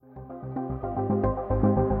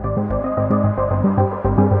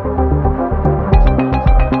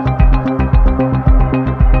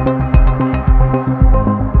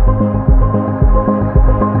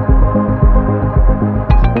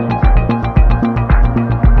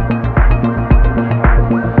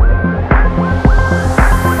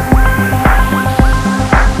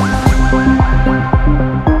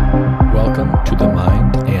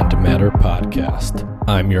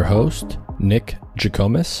I'm your host, Nick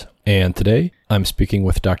Jikomis, and today I'm speaking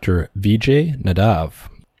with Dr. Vijay Yadav.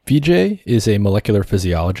 Vijay is a molecular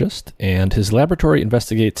physiologist, and his laboratory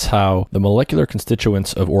investigates how the molecular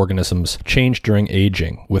constituents of organisms change during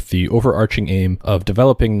aging, with the overarching aim of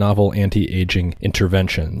developing novel anti-aging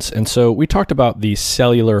interventions. And so we talked about the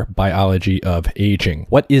cellular biology of aging.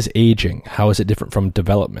 What is aging? How is it different from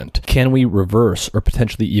development? Can we reverse or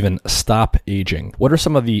potentially even stop aging? What are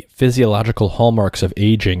some of the physiological hallmarks of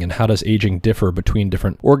aging, and how does aging differ between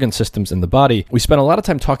different organ systems in the body? We spent a lot of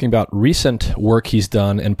time talking about recent work he's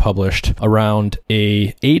done and published around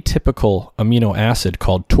a atypical amino acid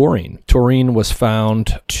called taurine. Taurine was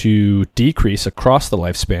found to decrease across the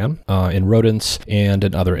lifespan in rodents and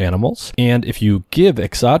in other animals. And if you give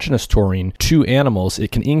exogenous taurine to animals,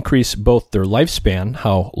 it can increase both their lifespan,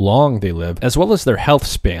 how long they live, as well as their health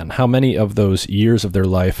span, how many of those years of their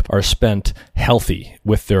life are spent healthy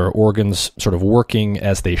with their organs sort of working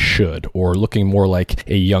as they should, or looking more like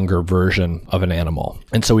a younger version of an animal.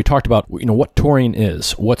 And so we talked about, what taurine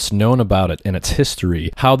is, what's known about it and its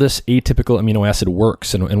history, how this atypical amino acid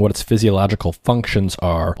works and what its physiological functions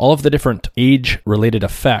are, all of the different age-related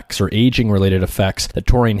effects or aging-related effects that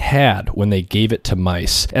taurine had when they gave it to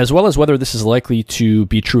mice, as well as whether this is likely to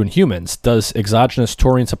be true in humans. Does exogenous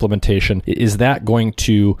taurine supplementation, is that going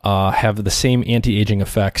to have the same anti-aging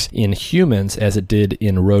effects in humans as it did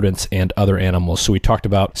in rodents and other animals? So we talked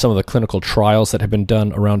about some of the clinical trials that have been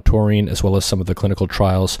done around taurine, as well as some of the clinical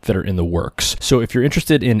trials that are in the works. So if you're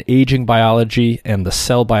interested in aging biology and the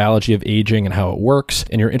cell biology of aging and how it works,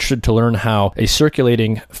 and you're interested to learn how a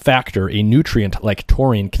circulating factor, a nutrient like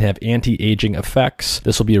taurine, can have anti-aging effects,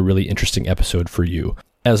 this will be a really interesting episode for you.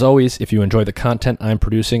 As always, if you enjoy the content I'm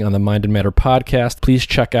producing on the Mind and Matter podcast, please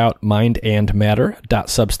check out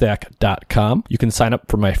mindandmatter.substack.com. You can sign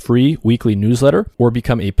up for my free weekly newsletter or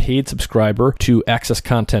become a paid subscriber to access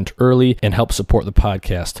content early and help support the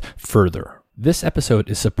podcast further. This episode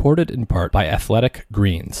is supported in part by Athletic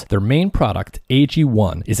Greens. Their main product,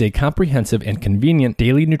 AG1, is a comprehensive and convenient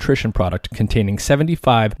daily nutrition product containing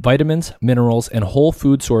 75 vitamins, minerals, and whole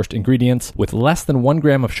food-sourced ingredients with less than 1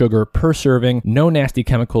 gram of sugar per serving, no nasty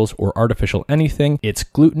chemicals or artificial anything. It's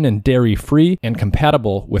gluten and dairy-free and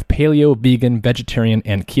compatible with paleo, vegan, vegetarian,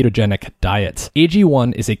 and ketogenic diets.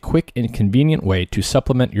 AG1 is a quick and convenient way to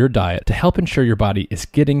supplement your diet to help ensure your body is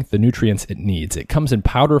getting the nutrients it needs. It comes in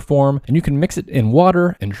powder form, and you can mix it in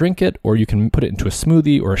water and drink it, or you can put it into a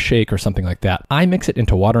smoothie or a shake or something like that. I mix it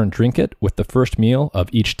into water and drink it with the first meal of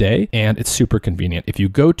each day, and it's super convenient. If you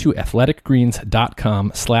go to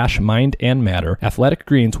athleticgreens.com/mindandmatter, Athletic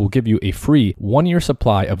Greens will give you a free 1-year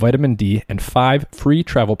supply of vitamin D and 5 free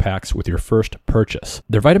travel packs with your first purchase.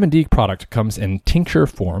 Their vitamin D product comes in tincture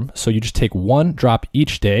form, so you just take 1 drop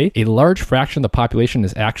each day. A large fraction of the population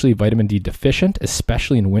is actually vitamin D deficient,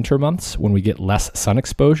 especially in winter months when we get less sun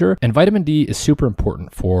exposure, and vitamin D is super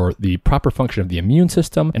important for the proper function of the immune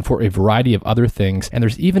system and for a variety of other things. And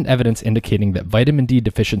there's even evidence indicating that vitamin D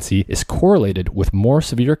deficiency is correlated with more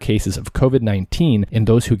severe cases of COVID-19 in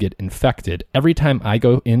those who get infected. Every time I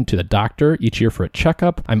go into the doctor each year for a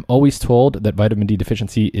checkup, I'm always told that vitamin D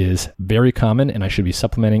deficiency is very common and I should be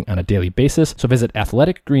supplementing on a daily basis. So visit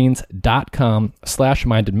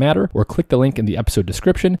athleticgreens.com/mindandmatter or click the link in the episode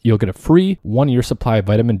description. You'll get a free 1-year supply of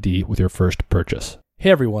vitamin D with your first purchase. Hey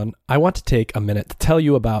everyone, I want to take a minute to tell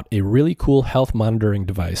you about a really cool health monitoring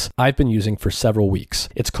device I've been using for several weeks.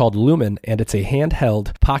 It's called Lumen, and it's a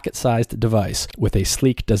handheld, pocket-sized device with a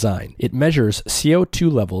sleek design. It measures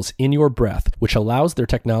CO2 levels in your breath, which allows their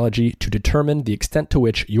technology to determine the extent to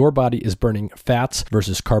which your body is burning fats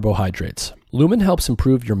versus carbohydrates. Lumen helps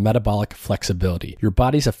improve your metabolic flexibility, your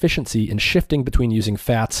body's efficiency in shifting between using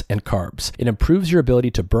fats and carbs. It improves your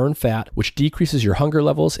ability to burn fat, which decreases your hunger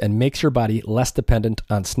levels and makes your body less dependent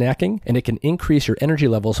on snacking, and it can increase your energy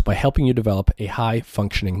levels by helping you develop a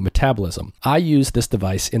high-functioning metabolism. I use this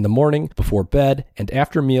device in the morning, before bed, and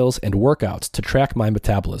after meals and workouts to track my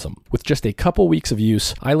metabolism. With just a couple weeks of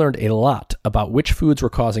use, I learned a lot about which foods were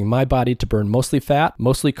causing my body to burn mostly fat,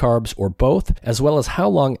 mostly carbs, or both, as well as how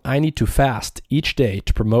long I need to fast each day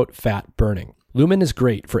to promote fat burning. Lumen is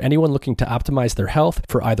great for anyone looking to optimize their health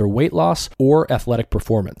for either weight loss or athletic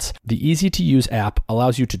performance. The easy-to-use app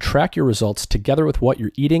allows you to track your results together with what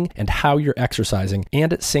you're eating and how you're exercising,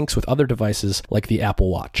 and it syncs with other devices like the Apple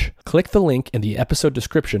Watch. Click the link in the episode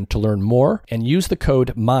description to learn more and use the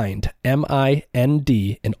code MIND,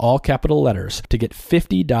 M-I-N-D, in all capital letters to get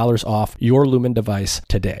 $50 off your Lumen device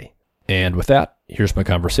today. And with that, here's my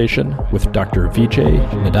conversation with Dr. Vijay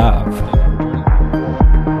Yadav.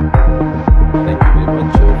 Thank you very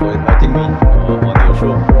much for inviting me on your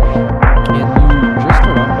show. Can you just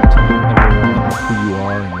start off by telling everyone who you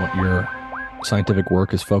are scientific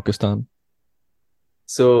work is focused on?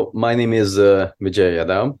 So my name is Vijay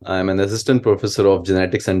Yadav. I'm an assistant professor of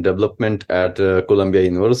genetics and development at Columbia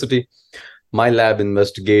University. My lab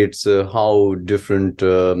investigates how different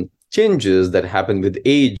changes that happen with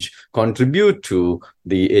age contribute to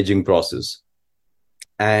the aging process,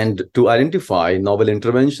 and to identify novel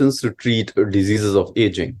interventions to treat diseases of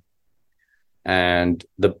aging. And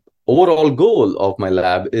the overall goal of my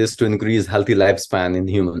lab is to increase healthy lifespan in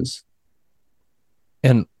humans.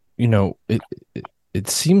 And, it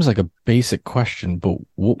seems like a basic question, but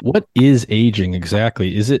what is aging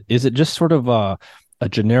exactly? Is it just sort of a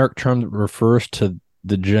generic term that refers to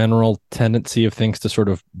the general tendency of things to sort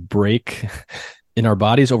of break in our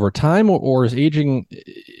bodies over time, or is aging,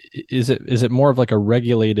 is it more of like a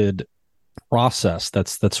regulated process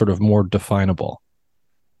that's sort of more definable?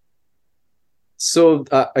 So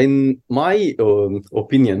in my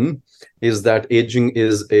opinion is that aging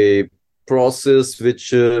is a process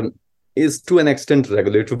which is to an extent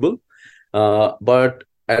regulatable, but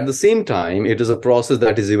at the same time, it is a process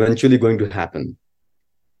that is eventually going to happen.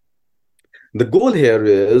 The goal here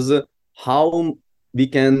is how we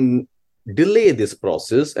can delay this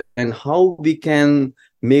process and how we can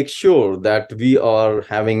make sure that we are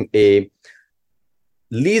having a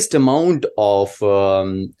least amount of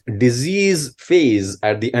disease phase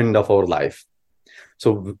at the end of our life.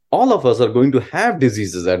 So all of us are going to have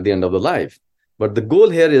diseases at the end of the life. But the goal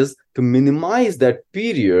here is to minimize that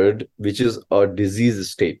period, which is a disease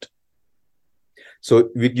state. So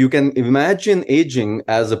you can imagine aging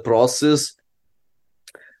as a process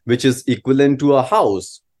which is equivalent to a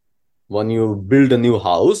house. When you build a new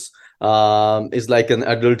house, it's like an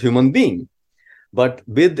adult human being. But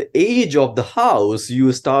with the age of the house,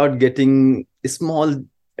 you start getting small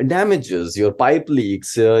damages. Your pipe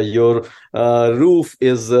leaks, your roof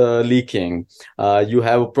is leaking, you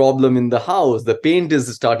have a problem in the house, the paint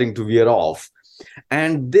is starting to wear off.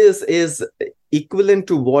 And this is equivalent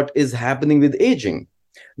to what is happening with aging.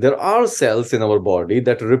 There are cells in our body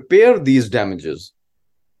that repair these damages.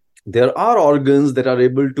 There are organs that are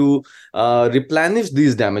able to replenish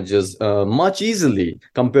these damages much easily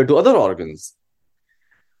compared to other organs.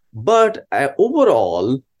 But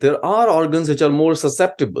overall, there are organs which are more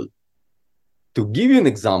susceptible. To give you an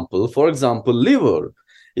example, for example, liver.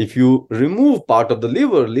 If you remove part of the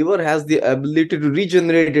liver has the ability to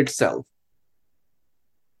regenerate itself,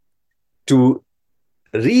 to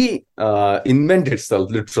reinvent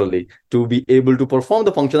itself, literally, to be able to perform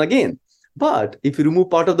the function again. But if you remove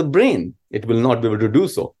part of the brain, it will not be able to do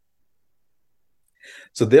so.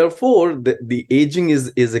 So therefore, the aging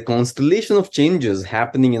is a constellation of changes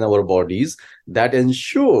happening in our bodies that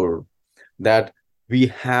ensure that we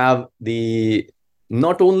have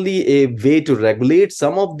not only a way to regulate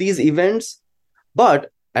some of these events,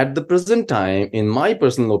 but at the present time, in my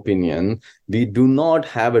personal opinion, we do not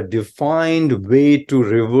have a defined way to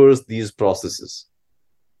reverse these processes.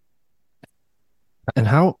 And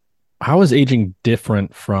how is aging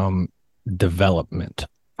different from development?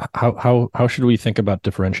 How should we think about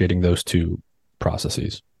differentiating those two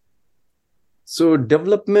processes? So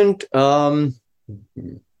development is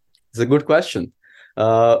a good question.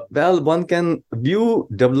 Well, one can view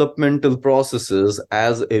developmental processes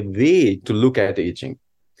as a way to look at aging.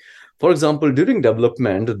 For example, during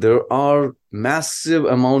development, there are massive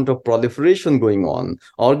amount of proliferation going on.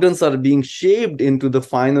 Organs are being shaped into the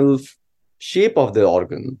final shape of the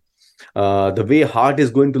organ. The way heart is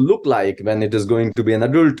going to look like when it is going to be an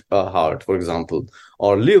adult heart, for example,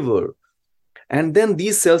 or liver. And then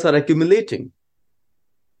these cells are accumulating.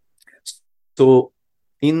 So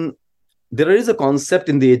there is a concept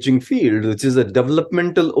in the aging field, which is a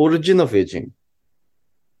developmental origin of aging,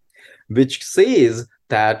 which says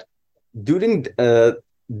that during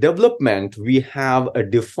development, we have a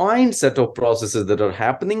defined set of processes that are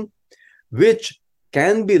happening, which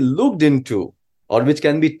can be looked into or which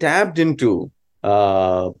can be tapped into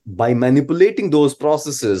by manipulating those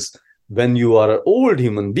processes. When you are an old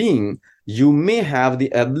human being, you may have the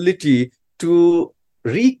ability to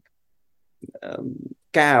recap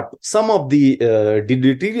some of the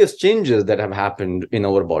deleterious changes that have happened in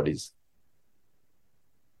our bodies.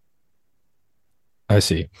 I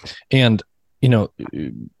see. And,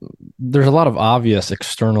 there's a lot of obvious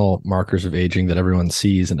external markers of aging that everyone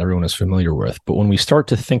sees and everyone is familiar with. But when we start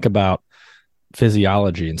to think about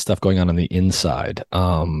physiology and stuff going on the inside,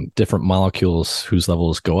 different molecules whose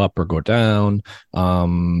levels go up or go down,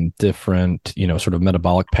 different, sort of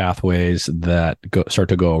metabolic pathways that start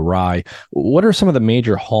to go awry. What are some of the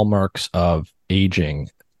major hallmarks of aging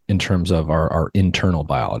in terms of our internal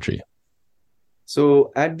biology?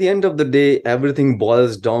 So at the end of the day, everything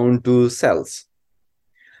boils down to cells.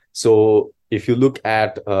 So if you look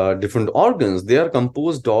at different organs, they are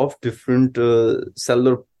composed of different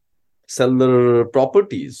cellular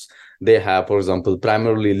properties. They have, for example,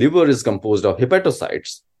 primarily liver is composed of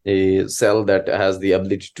hepatocytes, a cell that has the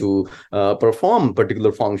ability to perform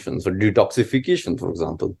particular functions or detoxification, for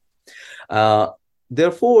example.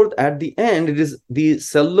 Therefore, at the end, it is the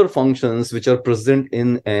cellular functions which are present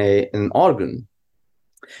in an organ.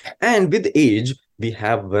 And with age, we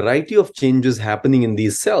have variety of changes happening in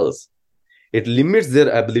these cells. It limits their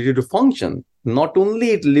ability to function. Not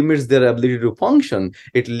only it limits their ability to function,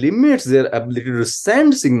 it limits their ability to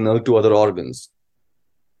send signal to other organs.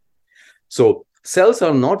 So cells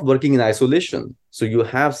are not working in isolation. So you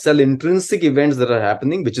have cell intrinsic events that are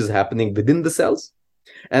happening, which is happening within the cells.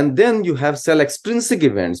 And then you have cell extrinsic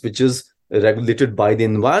events, which is regulated by the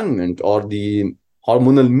environment or the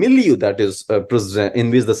hormonal milieu that is present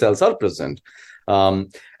in which the cells are present.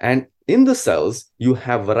 And in the cells, you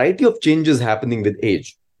have variety of changes happening with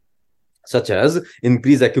age, such as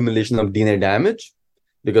increased accumulation of DNA damage,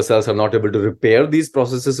 because cells are not able to repair these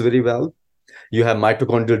processes very well. You have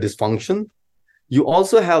mitochondrial dysfunction. You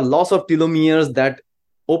also have loss of telomeres that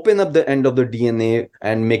open up the end of the DNA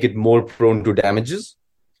and make it more prone to damages.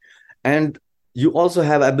 And you also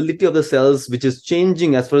have ability of the cells, which is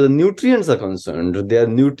changing as far as the nutrients are concerned. Their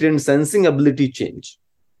nutrient sensing ability change.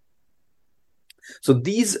 So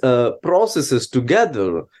these processes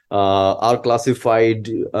together are classified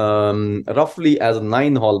roughly as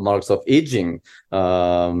 9 hallmarks of aging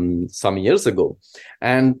some years ago.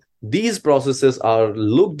 And these processes are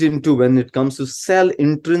looked into when it comes to cell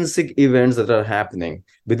intrinsic events that are happening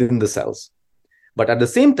within the cells. But at the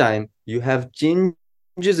same time, you have changes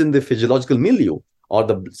in the physiological milieu or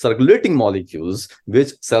the circulating molecules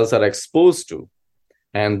which cells are exposed to.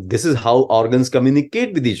 And this is how organs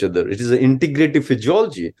communicate with each other. It is an integrative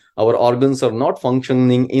physiology. Our organs are not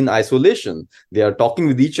functioning in isolation. They are talking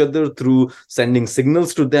with each other through sending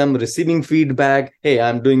signals to them, receiving feedback. Hey,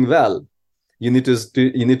 I'm doing well. You need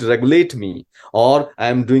to regulate me. Or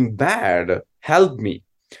I'm doing bad. Help me.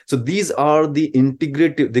 So these are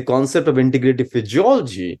the concept of integrative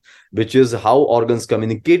physiology, which is how organs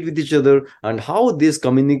communicate with each other, and how this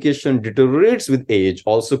communication deteriorates with age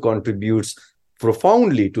also contributes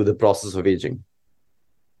profoundly to the process of aging.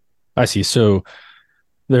 I see. So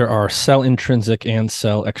there are cell intrinsic and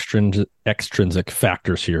cell extrinsic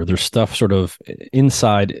factors here. There's stuff sort of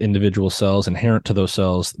inside individual cells, inherent to those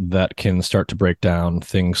cells, that can start to break down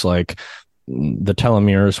things like the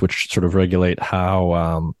telomeres, which sort of regulate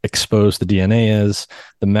how exposed the DNA is,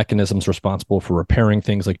 the mechanisms responsible for repairing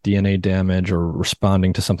things like DNA damage or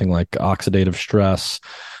responding to something like oxidative stress,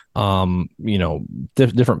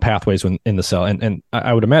 different pathways in the cell. And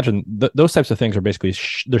I would imagine those types of things are basically,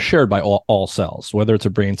 they're shared by all cells, whether it's a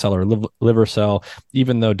brain cell or liver cell,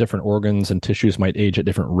 even though different organs and tissues might age at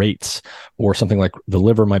different rates, or something like the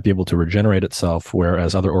liver might be able to regenerate itself,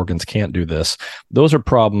 whereas other organs can't do this. Those are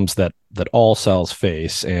problems that all cells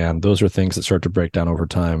face. And those are things that start to break down over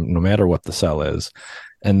time, no matter what the cell is.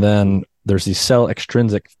 And then there's these cell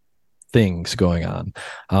extrinsic things going on.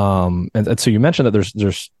 And so you mentioned that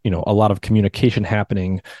there's a lot of communication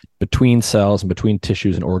happening between cells and between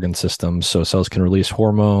tissues and organ systems. So cells can release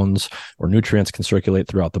hormones, or nutrients can circulate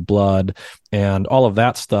throughout the blood, and all of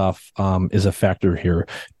that stuff is a factor here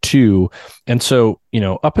too. And so,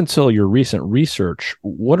 up until your recent research,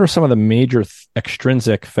 what are some of the major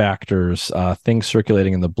extrinsic factors, things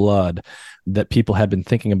circulating in the blood, that people had been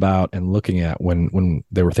thinking about and looking at when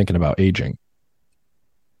they were thinking about aging?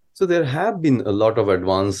 So there have been a lot of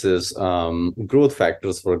advances, growth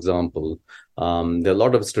factors, for example. There are a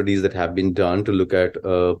lot of studies that have been done to look at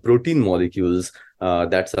protein molecules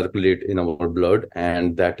that circulate in our blood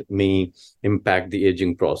and that may impact the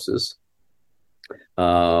aging process.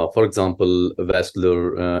 For example,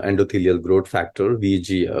 vascular endothelial growth factor,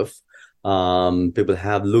 VEGF. People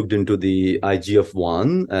have looked into the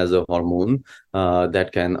IGF-1 as a hormone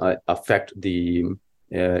that can affect the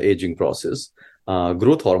aging process.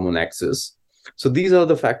 Growth hormone axis. So these are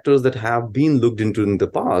the factors that have been looked into in the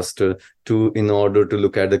past in order to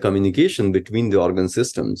look at the communication between the organ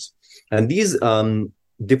systems. And these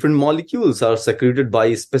different molecules are secreted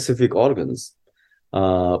by specific organs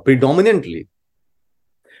predominantly.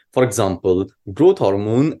 For example, growth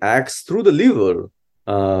hormone acts through the liver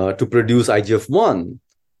to produce IGF-1,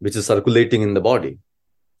 which is circulating in the body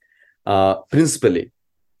principally.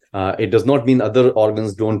 It does not mean other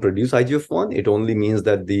organs don't produce IGF-1. It only means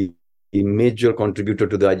that the major contributor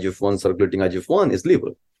to the IGF-1, circulating IGF-1, is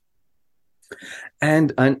liver.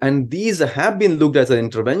 And these have been looked as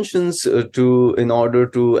interventions in order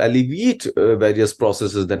to alleviate various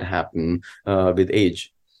processes that happen with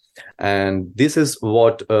age. And this is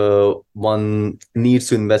what one needs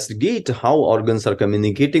to investigate, how organs are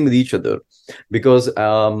communicating with each other, because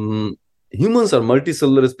humans are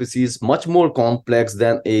multicellular species, much more complex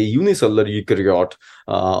than a unicellular eukaryote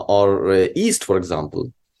or yeast, for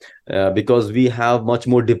example, because we have much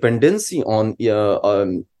more dependency on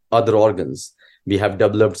other organs. We have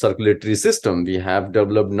developed circulatory system, we have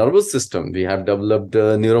developed nervous system, we have developed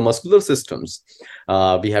neuromuscular systems,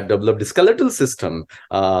 we have developed skeletal system,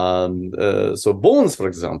 so bones, for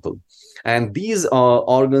example. And these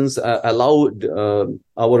organs allow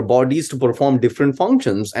our bodies to perform different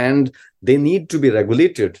functions, and they need to be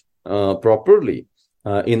regulated properly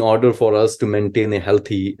in order for us to maintain a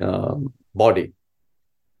healthy body.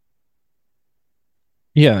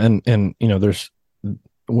 Yeah, and there's,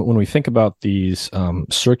 when we think about these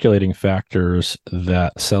circulating factors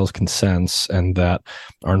that cells can sense and that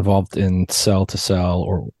are involved in cell to cell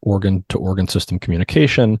or organ to organ system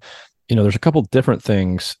communication, there's a couple different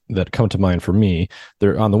things that come to mind for me.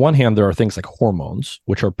 There, on the one hand, there are things like hormones,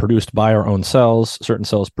 which are produced by our own cells. Certain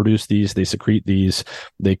cells produce these, they secrete these,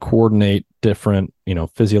 they coordinate different,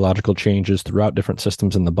 physiological changes throughout different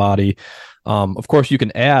systems in the body. Of course, you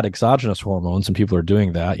can add exogenous hormones, and people are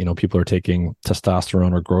doing that. People are taking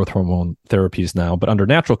testosterone or growth hormone therapies now, but under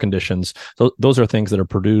natural conditions, those are things that are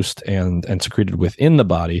produced and secreted within the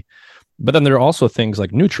body. But then there are also things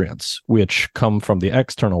like nutrients, which come from the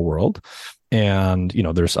external world. And,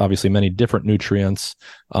 there's obviously many different nutrients.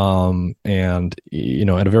 And,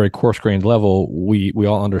 at a very coarse-grained level, we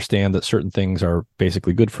all understand that certain things are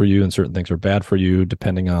basically good for you and certain things are bad for you,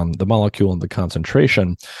 depending on the molecule and the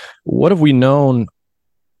concentration. What have we known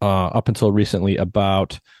up until recently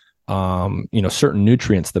about, certain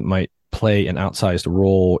nutrients that might play an outsized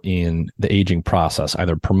role in the aging process,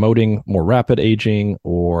 either promoting more rapid aging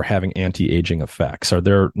or having anti-aging effects? Are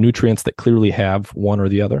there nutrients that clearly have one or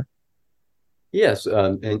the other? Yes,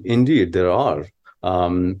 indeed, there are.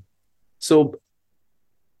 So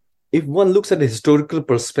if one looks at a historical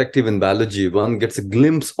perspective in biology, one gets a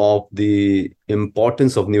glimpse of the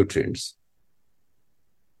importance of nutrients.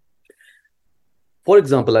 For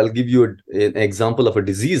example, I'll give you an example of a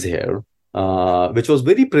disease here, which was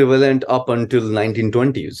very prevalent up until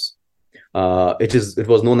 1920s. It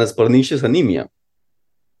was known as pernicious anemia.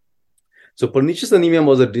 So pernicious anemia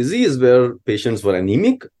was a disease where patients were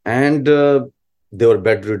anemic and they were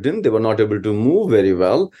bedridden. They were not able to move very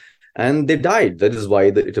well, and they died. That is why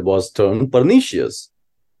it was termed pernicious.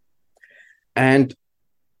 And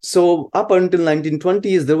so up until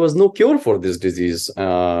 1920s, there was no cure for this disease.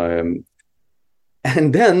 And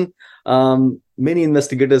then many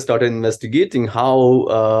investigators started investigating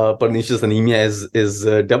how pernicious anemia is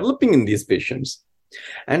developing in these patients.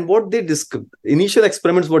 And what they initial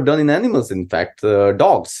experiments were done in animals, in fact,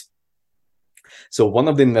 dogs. So one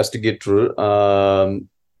of the investigators,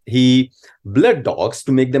 he bled dogs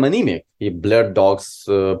to make them anemic. He bled dogs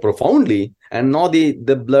profoundly, and now the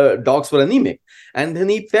dogs were anemic. And then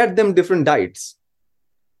he fed them different diets.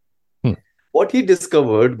 What he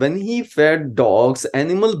discovered, when he fed dogs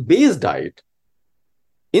animal-based diet,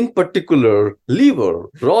 in particular liver,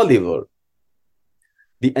 raw liver,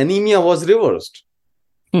 the anemia was reversed.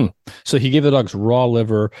 So he gave the dogs raw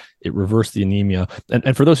liver, it reversed the anemia.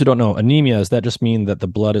 And for those who don't know, anemia, does that just mean that the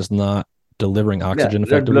blood is not delivering oxygen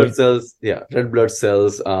effectively? Red blood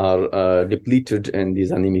cells are depleted in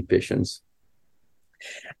these anemic patients.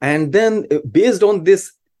 And then based on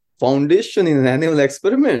this foundation in an animal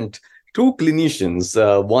experiment, two clinicians,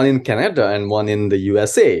 one in Canada and one in the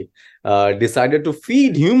USA, decided to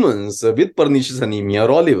feed humans with pernicious anemia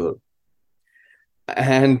raw liver.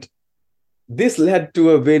 And this led to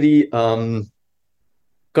a very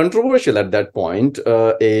controversial at that point,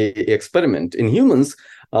 a experiment in humans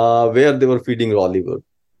where they were feeding raw liver.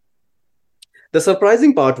 The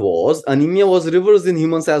surprising part was anemia was reversed in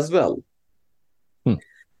humans as well.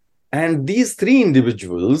 And these three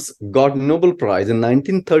individuals got Nobel Prize in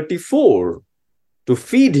 1934 to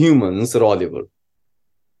feed humans raw liver.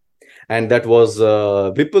 And that was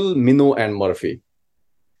Whipple, Minnow, and Murphy.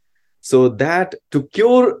 So that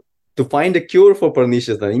to find a cure for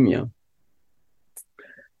pernicious anemia,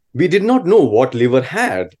 we did not know what liver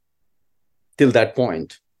had till that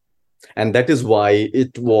point. And that is why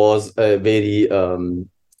it was a very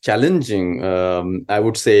challenging, I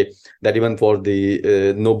would say that even for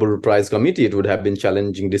the Nobel Prize committee, it would have been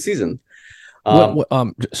challenging decision.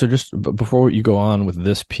 So just before you go on with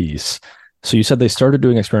this piece, so you said they started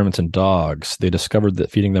doing experiments in dogs. They discovered that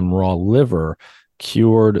feeding them raw liver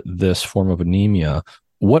cured this form of anemia,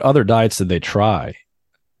 what other diets did they try?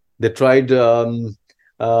 They tried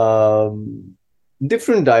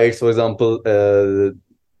different diets, for example,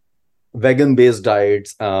 vegan-based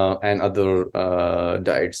diets and other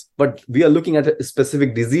diets. But we are looking at a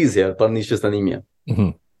specific disease here, pernicious anemia. Mm-hmm.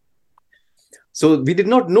 So we did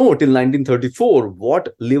not know till 1934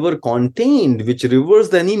 what liver contained, which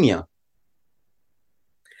reversed the anemia.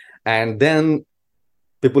 And then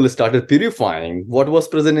people started purifying what was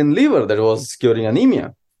present in liver that was curing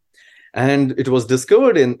anemia. And it was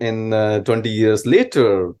discovered in 20 years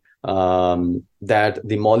later that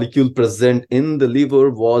the molecule present in the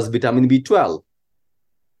liver was vitamin B12,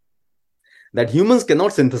 that humans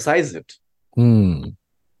cannot synthesize it. Mm.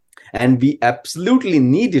 And we absolutely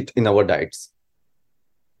need it in our diets.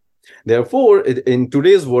 Therefore, in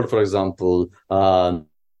today's world, for example,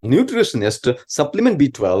 nutritionists supplement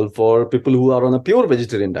B12 for people who are on a pure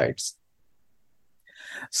vegetarian diets.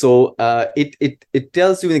 So it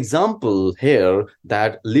tells you an example here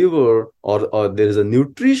that liver or there is a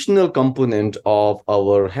nutritional component of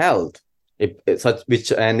our health,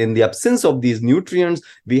 and in the absence of these nutrients,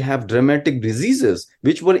 we have dramatic diseases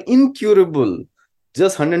which were incurable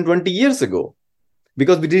just 120 years ago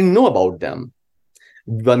because we didn't know about them.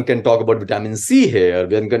 One can talk about vitamin C here.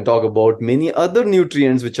 One can talk about many other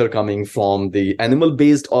nutrients which are coming from the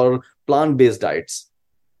animal-based or plant-based diets.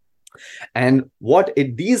 And what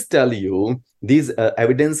these tell you, these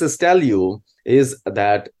evidences tell you, is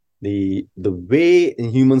that the way in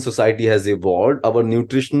human society has evolved, our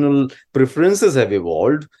nutritional preferences have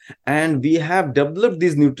evolved, and we have developed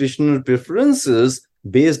these nutritional preferences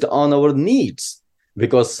based on our needs.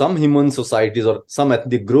 Because some human societies or some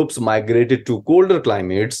ethnic groups migrated to colder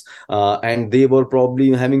climates and they were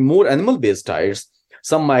probably having more animal-based diets.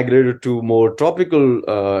 Some migrated to more tropical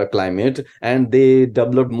climate and they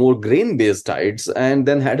developed more grain-based diets and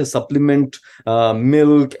then had to supplement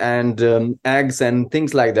milk and eggs and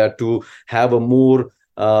things like that to have a more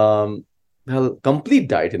complete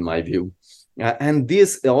diet, in my view. And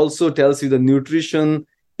this also tells you the nutrition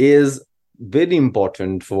is very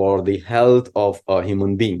important for the health of a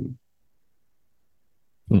human being.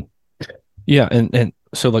 Yeah, and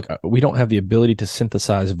so like we don't have the ability to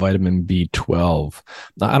synthesize vitamin B12.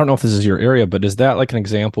 I don't know if this is your area, but is that like an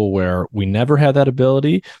example where we never had that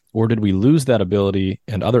ability, or did we lose that ability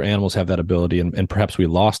and other animals have that ability and perhaps we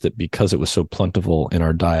lost it because it was so plentiful in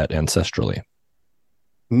our diet ancestrally?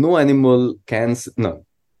 No animal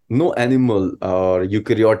or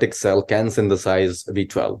eukaryotic cell can synthesize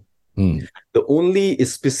B12. The only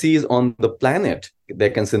species on the planet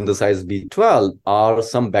that can synthesize B12 are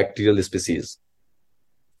some bacterial species.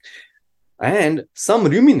 And some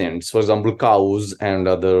ruminants, for example, cows and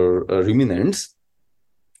other ruminants,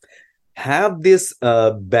 have this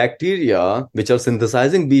bacteria which are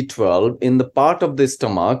synthesizing B12 in the part of the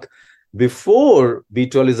stomach before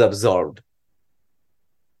B12 is absorbed.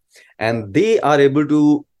 And they are able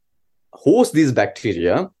to host these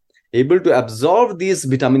bacteria, able to absorb these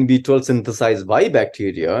vitamin B12 synthesized by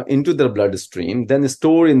bacteria into their bloodstream, then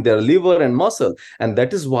store in their liver and muscle. And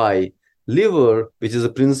that is why liver, which is a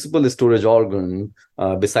principal storage organ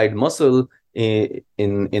beside muscle in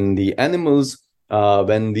the animals,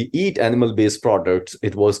 when we eat animal-based products,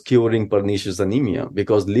 it was curing pernicious anemia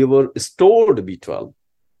because liver stored B12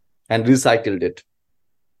 and recycled it.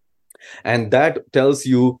 And that tells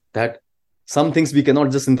you that some things we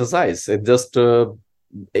cannot just synthesize. It just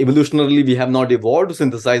evolutionarily, we have not evolved to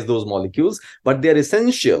synthesize those molecules, but they are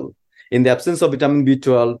essential. In the absence of vitamin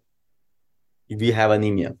B12, we have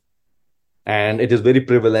anemia. And it is very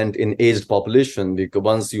prevalent in aged population because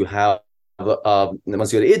once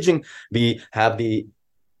you're aging, we have the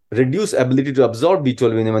reduced ability to absorb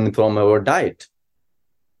B12 even from our diet.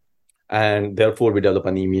 And therefore, we develop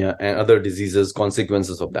anemia and other diseases,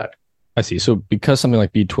 consequences of that. I see. So because something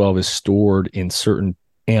like B12 is stored in certain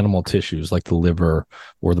animal tissues like the liver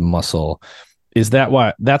or the muscle,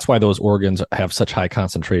 that's why those organs have such high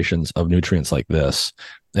concentrations of nutrients like this,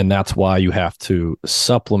 and that's why you have to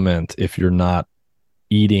supplement if you're not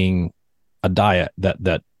eating a diet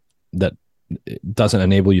that doesn't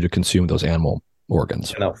enable you to consume those animal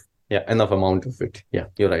organs. Enough amount of it. Yeah,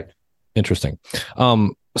 you're right. Interesting.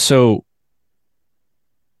 So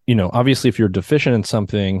obviously if you're deficient in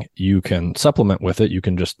something, you can supplement with it. You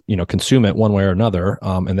can just, consume it one way or another.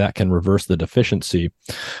 And that can reverse the deficiency.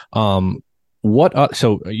 So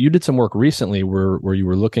you did some work recently where you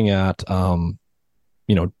were looking at,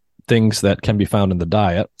 things that can be found in the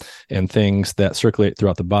diet and things that circulate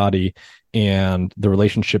throughout the body and the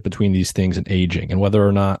relationship between these things and aging and whether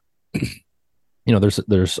or not,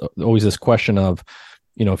 there's always this question of,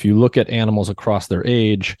 if you look at animals across their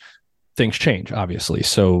age, things change, obviously.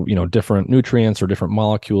 So, different nutrients or different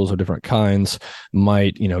molecules or different kinds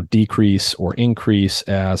might, decrease or increase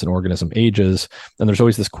as an organism ages. And there's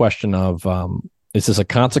always this question of, is this a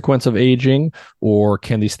consequence of aging, or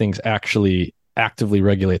can these things actually actively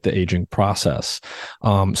regulate the aging process?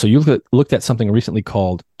 So you looked at something recently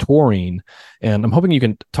called taurine, and I'm hoping you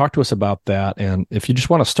can talk to us about that. And if you just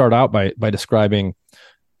want to start out by describing,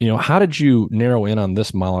 how did you narrow in on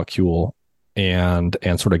this molecule and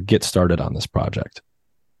sort of get started on this project?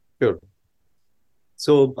 Sure.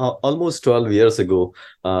 So almost 12 years ago,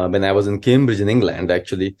 when I was in Cambridge in England,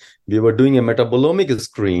 actually, we were doing a metabolomic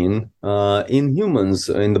screen in humans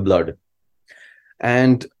in the blood.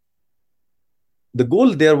 And the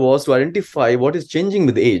goal there was to identify what is changing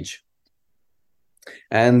with age.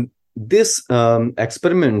 And this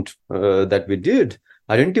experiment that we did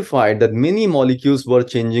identified that many molecules were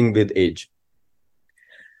changing with age.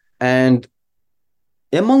 And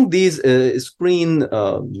among these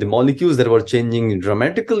the molecules that were changing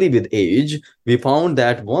dramatically with age, we found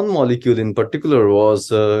that one molecule in particular was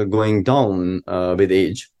going down with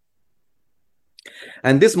age.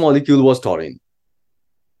 And this molecule was taurine.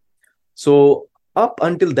 So up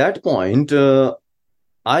until that point,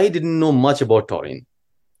 I didn't know much about taurine.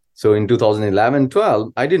 So in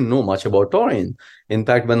 2011-12, I didn't know much about taurine. In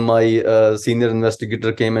fact, when my senior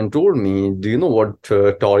investigator came and told me, do you know what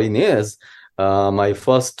taurine is? My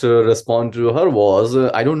first response to her was,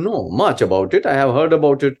 I don't know much about it. I have heard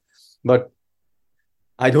about it, but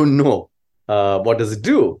I don't know. What does it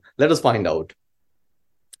do? Let us find out.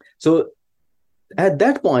 So at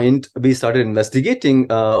that point, we started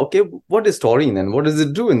investigating, okay, what is taurine and what does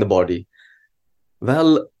it do in the body?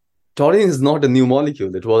 Well, taurine is not a new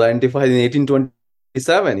molecule. It was identified in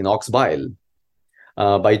 1827 in ox bile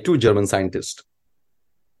by two German scientists.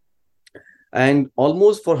 And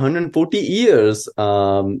almost for 140 years,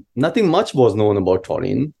 nothing much was known about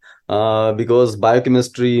taurine because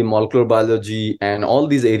biochemistry, molecular biology, and all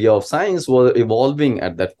these areas of science were evolving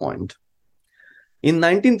at that point. In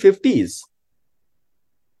 1950s,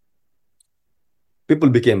 people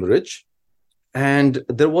became rich, and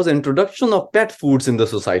there was introduction of pet foods in the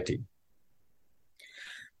society.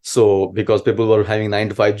 So because people were having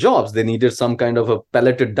 9-to-5 jobs, they needed some kind of a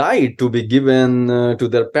pelleted diet to be given to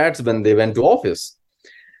their pets when they went to office.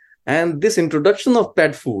 And this introduction of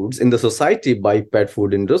pet foods in the society by pet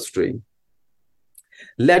food industry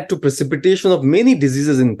led to precipitation of many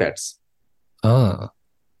diseases in pets.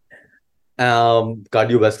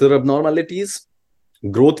 Cardiovascular abnormalities,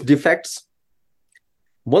 growth defects.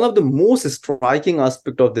 One of the most striking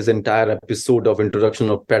aspects of this entire episode of introduction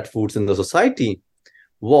of pet foods in the society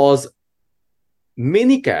was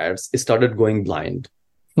many cats started going blind.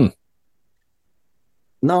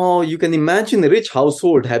 Now, you can imagine a rich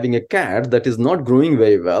household having a cat that is not growing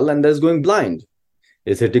very well and that's going blind.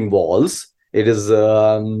 It's hitting walls. It is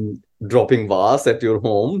dropping vase at your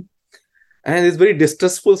home. And it's a very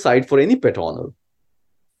distressful sight for any pet owner.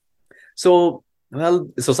 So,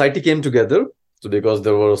 society came together. So because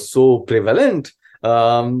they were so prevalent,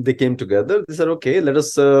 they came together. They said, okay, let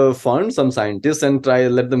us fund some scientists and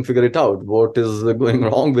let them figure it out. What is going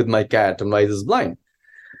wrong with my cat and why is it blind?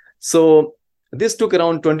 So this took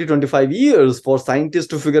around 20-25 years for scientists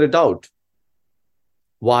to figure it out.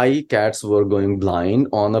 Why cats were going blind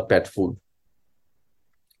on a pet food.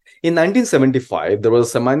 In 1975, there was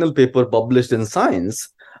a seminal paper published in Science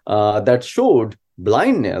that showed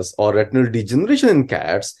blindness or retinal degeneration in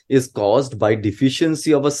cats is caused by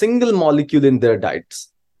deficiency of a single molecule in their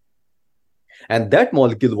diets. And that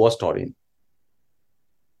molecule was taurine.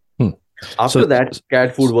 After that,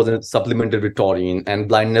 cat food was supplemented with taurine and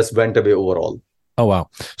blindness went away overall. Oh,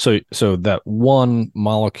 wow. So that one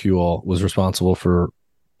molecule was responsible for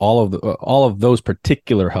all of those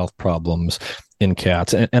particular health problems in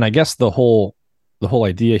cats. And I guess the whole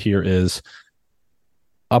idea here is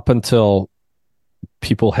up until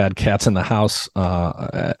people had cats in the house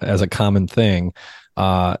as a common thing,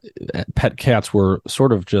 pet cats were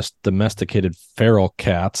sort of just domesticated feral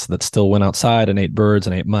cats that still went outside and ate birds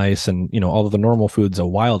and ate mice and, all of the normal foods a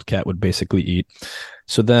wild cat would basically eat.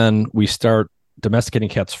 So then we start domesticating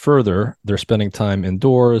cats further. They're spending time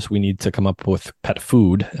indoors. We need to come up with pet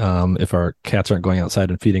food if our cats aren't going outside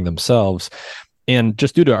and feeding themselves. And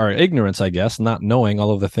just due to our ignorance, I guess, not knowing all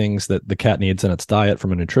of the things that the cat needs in its diet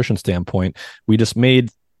from a nutrition standpoint, we just made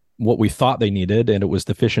what we thought they needed, and it was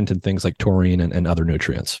deficient in things like taurine and other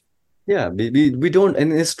nutrients. Yeah, we don't,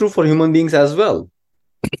 and it's true for human beings as well.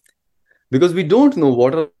 Because we don't know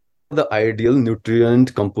what are the ideal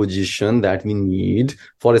nutrient composition that we need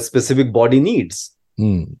for a specific body needs.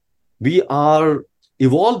 We are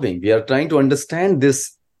evolving. We are trying to understand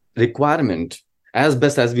this requirement as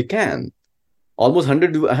best as we can. Almost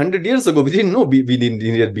 100 years ago, we didn't know we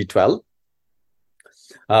needed B12.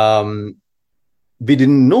 We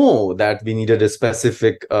didn't know that we needed a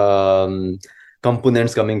specific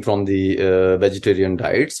components coming from the vegetarian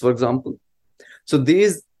diets, for example. So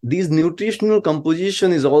these nutritional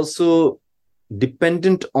composition is also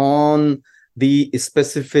dependent on the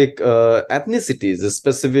specific ethnicities, the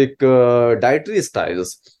specific dietary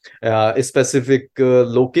styles, a specific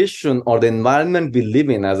location or the environment we live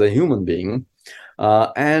in as a human being.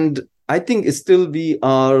 And I think still we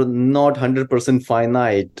are not 100%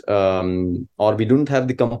 finite, or we don't have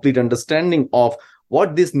the complete understanding of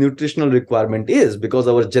what this nutritional requirement is, because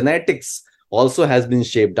our genetics also has been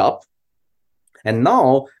shaped up. And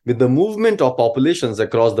now with the movement of populations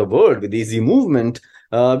across the world, with easy movement,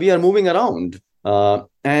 we are moving around,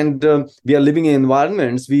 and we are living in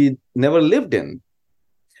environments we never lived in.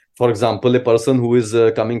 For example, a person who is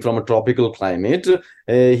coming from a tropical climate,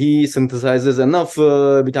 he synthesizes enough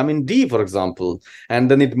vitamin D, for example,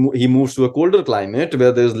 and then he moves to a colder climate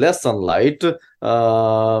where there's less sunlight.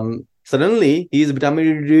 Suddenly, he is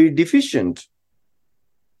vitamin D deficient.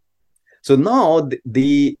 So now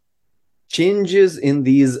the changes in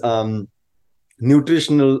these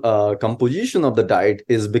nutritional composition of the diet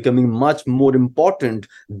is becoming much more important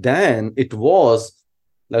than it was,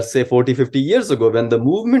 let's say 40-50 years ago, when the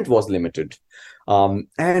movement was limited.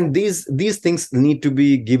 And these things need to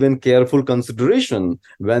be given careful consideration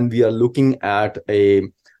when we are looking at a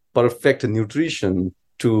perfect nutrition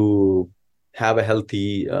to have a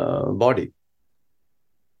healthy body.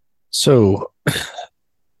 So,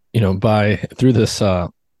 through this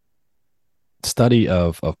study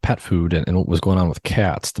of pet food and what was going on with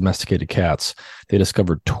cats, domesticated cats, they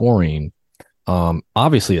discovered taurine.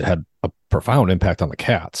 Obviously, it had a profound impact on the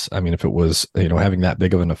cats. I mean, if it was, having that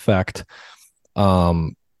big of an effect,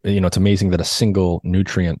 it's amazing that a single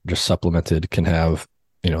nutrient just supplemented can have,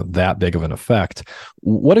 that big of an effect.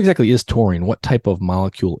 What exactly is taurine? What type of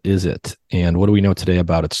molecule is it? And what do we know today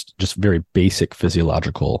about its just very basic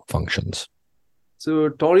physiological functions? So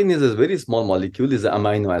taurine is a very small molecule, is an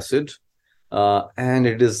amino acid. And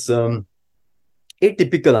it is atypical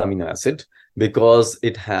amino acid because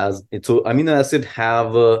so amino acid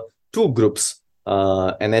have two groups,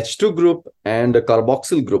 an H2 group and a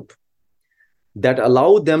carboxyl group, that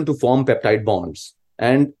allow them to form peptide bonds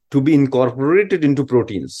and to be incorporated into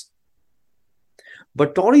proteins.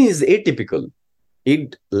 But taurine is atypical.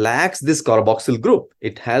 It lacks this carboxyl group.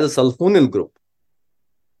 It has a sulfonyl group.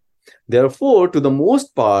 Therefore, to the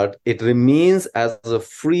most part, it remains as a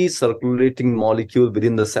free circulating molecule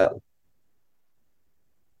within the cell.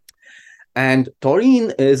 And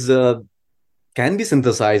taurine can be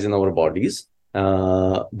synthesized in our bodies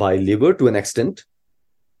by liver to an extent,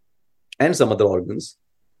 and some other organs.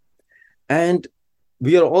 And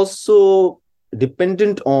we are also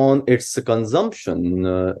dependent on its consumption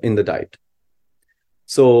in the diet.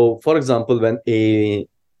 So, for example, when a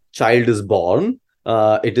child is born,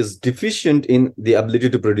 it is deficient in the ability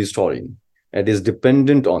to produce taurine. It is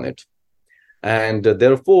dependent on it. And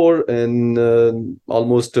therefore, in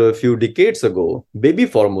almost a few decades ago, baby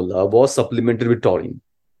formula was supplemented with taurine.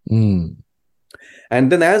 And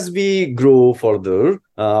then as we grow further,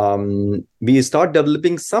 we start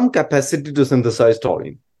developing some capacity to synthesize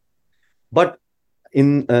taurine. But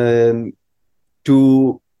to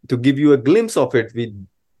give you a glimpse of it, we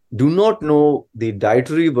do not know the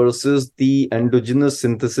dietary versus the endogenous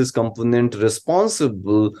synthesis component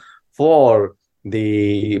responsible for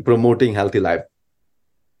the promoting healthy life.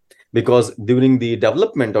 Because during the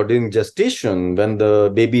development or during gestation, when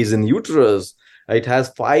the baby is in uterus, it has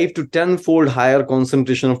 5 to 10-fold higher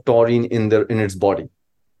concentration of taurine in its body.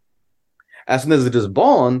 As soon as it is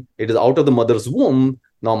born, it is out of the mother's womb.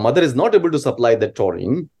 Now, mother is not able to supply that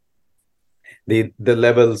taurine. The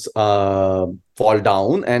levels fall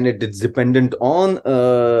down, and it is dependent on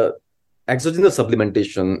exogenous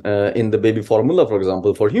supplementation in the baby formula, for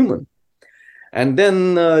example, for human. And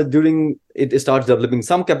then during it starts developing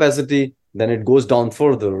some capacity, then it goes down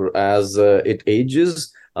further as it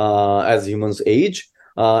ages, as humans age.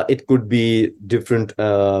 It could be different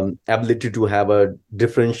ability to have a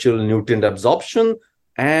differential nutrient absorption,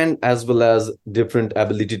 and as well as different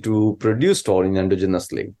ability to produce taurine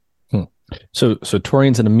endogenously. So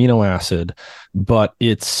taurine's an amino acid, but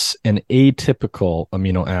it's an atypical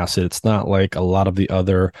amino acid. It's not like a lot of the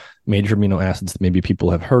other major amino acids that maybe people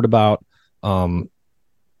have heard about.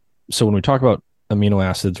 So when we talk about amino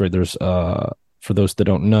acids, right, there's for those that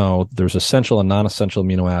don't know, there's essential and non-essential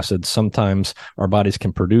amino acids. Sometimes our bodies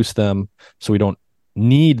can produce them, so we don't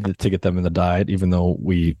need to get them in the diet, even though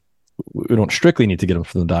we don't strictly need to get them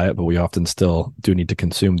from the diet, but we often still do need to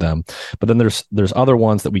consume them. But then there's other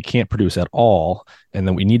ones that we can't produce at all, and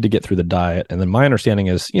then we need to get through the diet. And then my understanding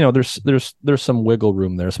is, there's some wiggle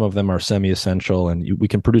room there. Some of them are semi-essential, and we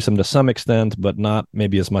can produce them to some extent, but not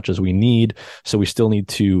maybe as much as we need. So we still need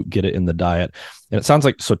to get it in the diet. And it sounds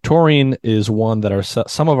like taurine is one that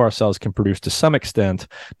some of our cells can produce to some extent,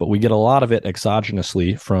 but we get a lot of it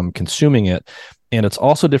exogenously from consuming it. And it's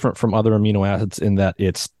also different from other amino acids in that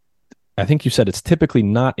I think you said it's typically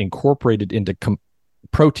not incorporated into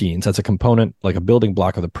proteins as a component, like a building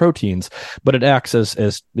block of the proteins, but it acts as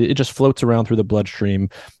it just floats around through the bloodstream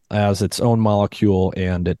as its own molecule,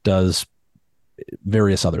 and it does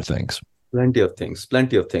various other things. Plenty of things.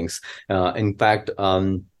 In fact,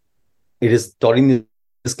 taurine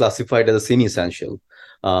is classified as a semi-essential.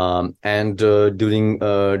 And during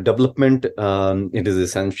development, it is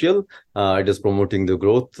essential. It is promoting the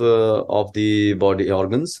growth of the body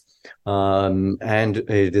organs. And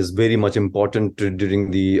it is very much important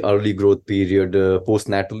during the early growth period,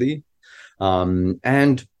 postnatally.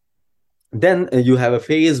 And then you have a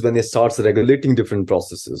phase when it starts regulating different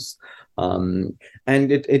processes. And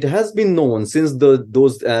it has been known since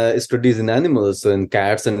those studies in animals and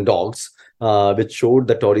cats and dogs, which showed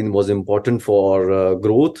that taurine was important for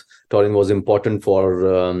growth. Taurine was important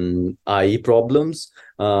for eye problems,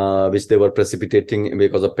 which they were precipitating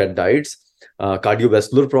because of pet diets,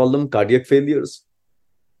 cardiovascular problem, cardiac failures.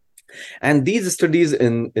 And these studies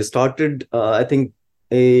started, I think,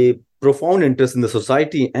 a profound interest in the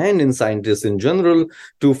society and in scientists in general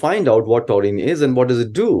to find out what taurine is and what does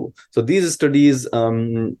it do. So these studies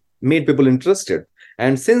made people interested.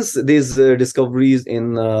 And since these discoveries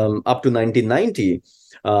in up to 1990,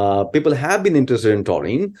 people have been interested in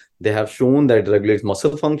taurine. They have shown that it regulates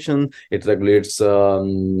muscle function, it regulates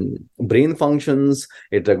brain functions,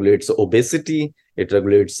 it regulates obesity, it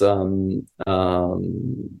regulates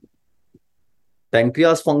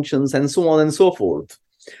pancreas functions, and so on and so forth.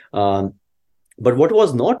 But what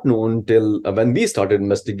was not known till when we started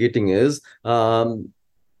investigating is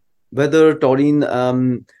whether taurine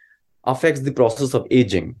affects the process of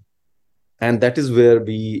aging. And that is where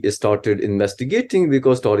we started investigating,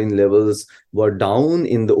 because taurine levels were down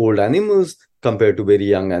in the old animals compared to very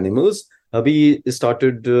young animals. We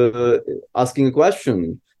started asking a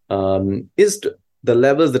question, is the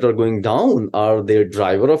levels that are going down, are they a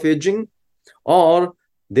driver of aging, or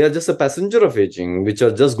they are just a passenger of aging, which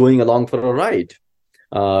are just going along for a ride?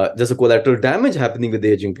 Just a collateral damage happening with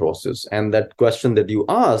the aging process. And that question that you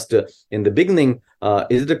asked in the beginning,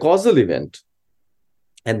 is it a causal event?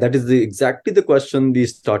 And that is exactly the question we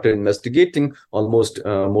started investigating almost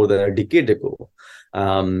more than a decade ago.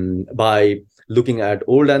 By looking at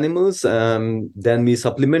old animals, then we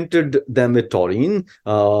supplemented them with taurine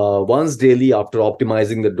once daily after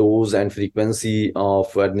optimizing the dose and frequency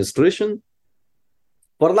of administration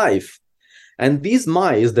for life. And these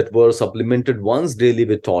mice that were supplemented once daily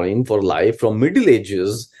with taurine for life from Middle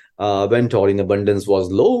Ages, when taurine abundance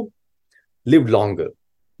was low, lived longer.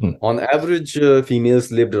 On average,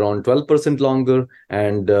 females lived around 12% longer,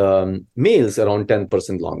 and males around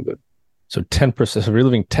 10% longer. So 10%, so we're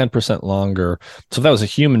living 10% longer. So if that was a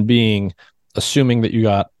human being, assuming that you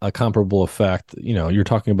got a comparable effect, you're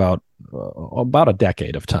talking about a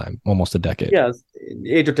decade of time, almost a decade. Yes,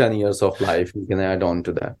 8 to 10 years of life, you can add on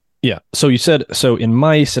to that. Yeah. So you said, in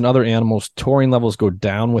mice and other animals, taurine levels go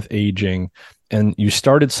down with aging, and you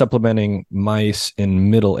started supplementing mice in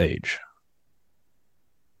middle age.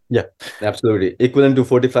 Yeah, absolutely. Equivalent to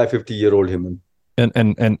 45, 50-year-old human.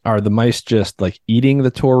 And are the mice just like eating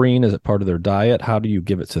the taurine? Is it part of their diet? How do you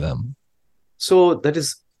give it to them? So that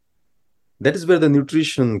is where the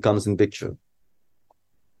nutrition comes in picture.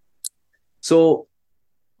 So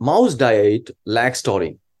mouse diet lacks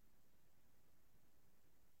taurine.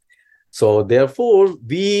 So therefore,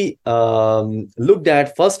 we looked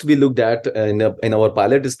at in our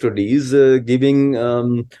pilot studies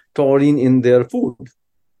giving taurine in their food.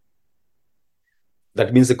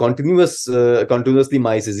 That means continuously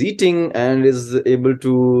mice is eating and is able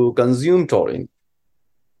to consume taurine.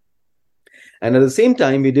 And at the same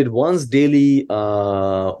time, we did once daily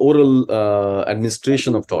oral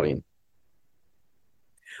administration of taurine.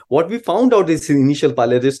 What we found out is in initial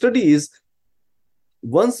pilot studies,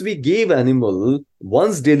 once we gave animal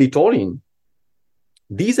once daily taurine,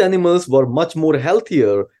 these animals were much more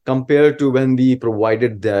healthier compared to when we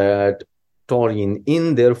provided that taurine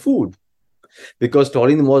in their food. Because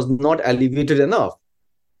taurine was not elevated enough,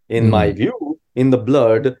 in my view, in the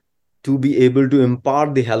blood to be able to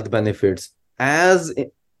impart the health benefits as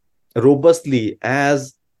robustly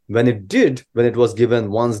as when it was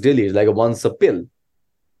given once daily, like once a pill,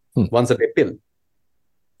 once a day pill.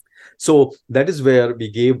 So that is where we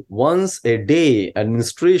gave once a day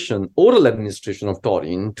oral administration of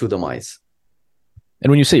taurine to the mice. And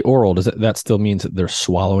when you say oral, does that still means that they're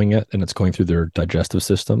swallowing it and it's going through their digestive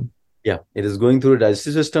system? Yeah, it is going through the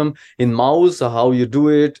digestive system. In mouse, how you do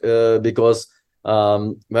it, because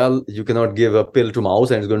you cannot give a pill to mouse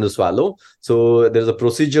and it's going to swallow. So there's a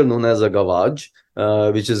procedure known as a gavage,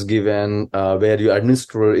 which is given where you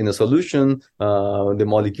administer in a solution the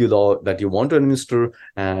molecule that you want to administer,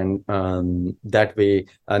 and that way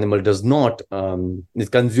animal does not it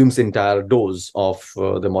consumes the entire dose of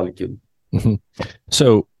the molecule. Mm-hmm.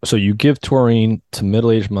 So you give taurine to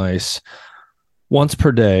middle-aged mice once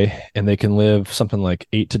per day, and they can live something like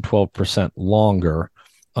 8 to 12% longer.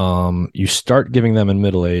 You start giving them in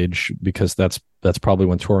middle age because that's probably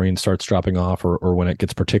when taurine starts dropping off, or when it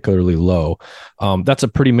gets particularly low. That's a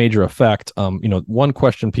pretty major effect. One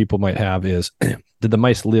question people might have is, did the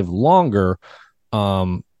mice live longer,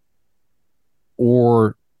 or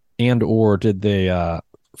did they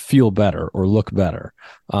feel better or look better?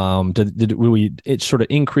 Did it sort of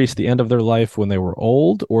increase the end of their life when they were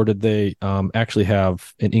old, or did they actually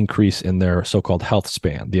have an increase in their so-called health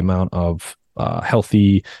span, the amount of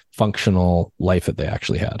healthy, functional life that they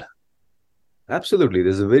actually had? Absolutely.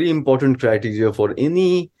 There's a very important criteria for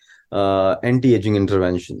any anti-aging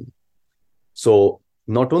intervention. So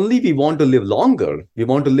not only we want to live longer, we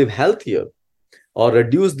want to live healthier, or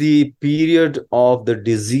reduce the period of the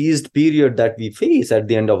diseased period that we face at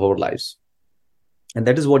the end of our lives. And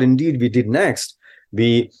that is what indeed we did next.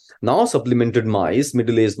 We now supplemented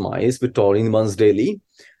middle-aged mice with taurine once daily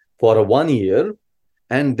for 1 year,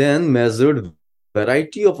 and then measured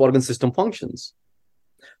variety of organ system functions,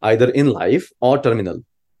 either in life or terminal.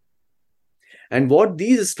 And what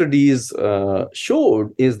these studies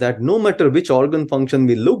showed is that no matter which organ function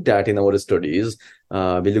we looked at in our studies,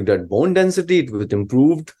 we looked at bone density, it was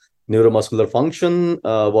improved, neuromuscular function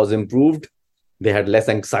was improved, they had less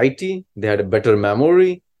anxiety, they had a better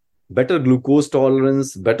memory, better glucose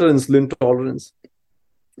tolerance, better insulin tolerance,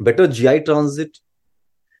 better GI transit,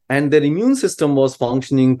 and their immune system was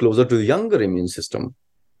functioning closer to the younger immune system.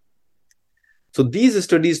 So these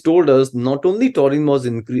studies told us not only taurine was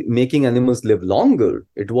making animals live longer,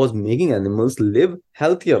 it was making animals live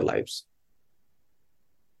healthier lives.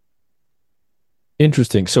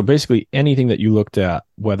 Interesting. So basically anything that you looked at,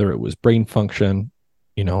 whether it was brain function,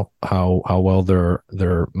 how well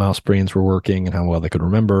their mouse brains were working and how well they could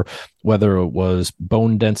remember, whether it was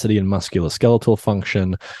bone density and musculoskeletal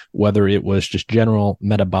function, whether it was just general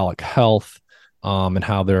metabolic health, and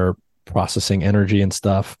how they're processing energy and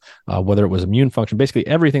stuff, whether it was immune function, basically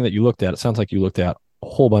everything that you looked at, it sounds like you looked at a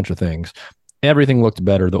whole bunch of things. Everything looked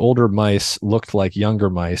better. The older mice looked like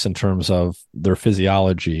younger mice in terms of their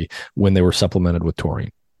physiology when they were supplemented with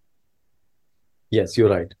taurine. Yes, you're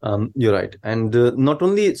right. You're right. And not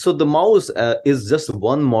only, so the mouse is just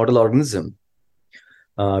one model organism.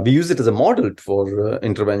 We use it as a model for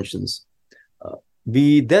interventions.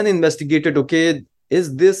 We then investigated, okay,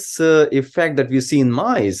 is this effect that we see in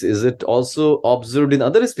mice, is it also observed in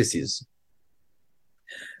other species?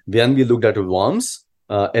 Then we looked at worms,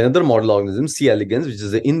 another model organism, C. elegans, which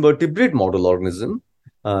is an invertebrate model organism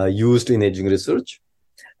used in aging research.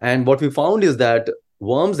 And what we found is that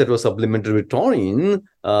worms that were supplemented with taurine,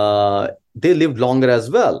 they lived longer as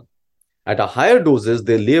well. At a higher doses,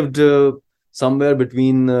 they lived somewhere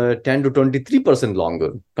between 10 to 23%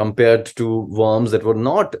 longer compared to worms that were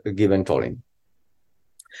not given taurine.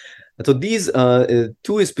 So these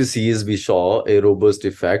two species, we saw a robust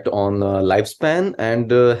effect on lifespan and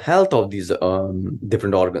health of these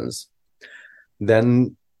different organs.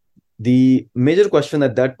 Then the major question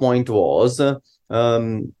at that point was,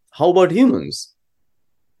 how about humans?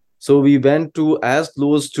 So we went to as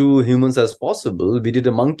close to humans as possible. We did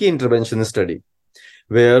a monkey intervention study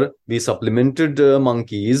where we supplemented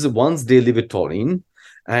monkeys once daily with taurine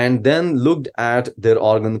and then looked at their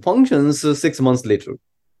organ functions 6 months later.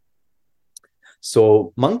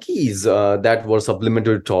 So monkeys that were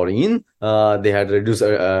supplemented with taurine, they had reduced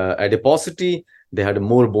adiposity, they had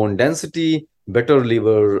more bone density, better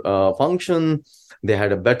liver function, they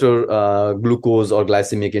had a better glucose or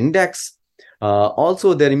glycemic index.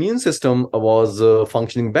 Also, their immune system was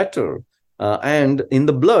functioning better. And in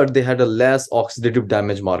the blood, they had a less oxidative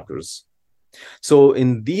damage markers. So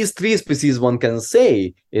in these three species, one can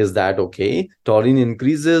say is that, okay, taurine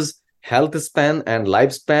increases health span and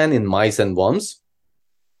lifespan in mice and worms,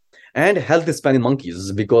 and health span in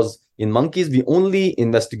monkeys, because in monkeys, we only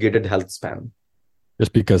investigated health span.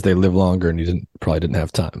 Just because they live longer and you probably didn't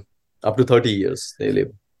have time. Up to 30 years they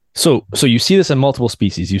live. So you see this in multiple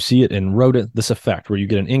species. You see it in rodent, this effect where you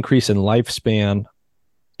get an increase in lifespan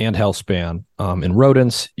and health span. In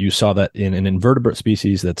rodents, you saw that in an invertebrate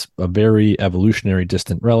species that's a very evolutionary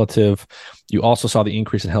distant relative. You also saw the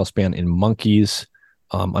increase in health span in monkeys,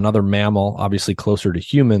 another mammal, obviously closer to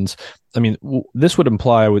humans. I mean, this would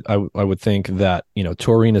imply, I would think that,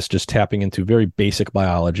 taurine is just tapping into very basic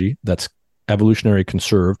biology that's evolutionary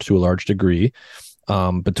conserved to a large degree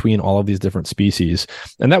between all of these different species.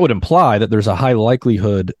 And that would imply that there's a high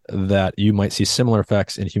likelihood that you might see similar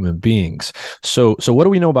effects in human beings. So what do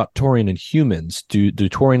we know about taurine in humans? Do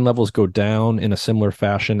taurine levels go down in a similar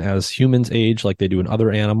fashion as humans age like they do in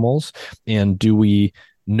other animals? And do we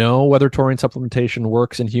know whether taurine supplementation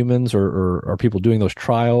works in humans, or are people doing those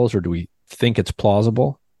trials, or do we think it's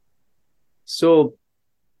plausible? So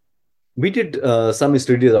we did some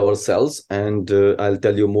studies ourselves, and I'll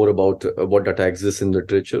tell you more about what data exists in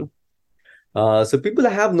literature. So people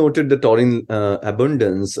have noted the taurine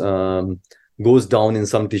abundance goes down in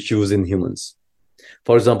some tissues in humans.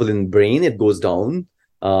 For example, in brain, it goes down.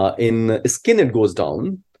 In skin, it goes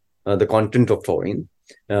down, the content of taurine.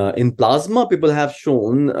 In plasma, people have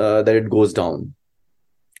shown that it goes down.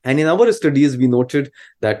 And in our studies, we noted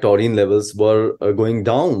that taurine levels were going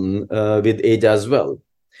down with age as well,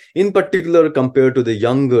 in particular compared to the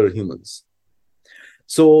younger humans.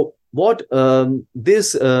 So what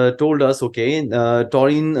this told us, okay,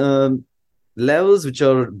 taurine levels which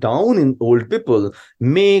are down in old people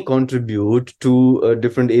may contribute to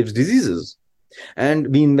different age diseases. And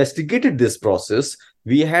we investigated this process.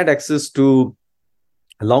 We had access to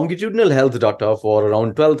longitudinal health data for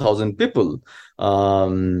around 12,000 people.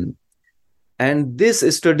 And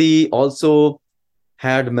this study also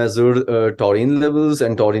had measured taurine levels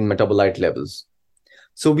and taurine metabolite levels.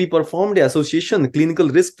 So we performed the association, clinical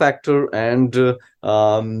risk factor, and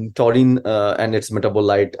taurine and its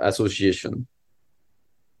metabolite association.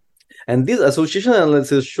 And this association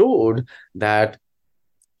analysis showed that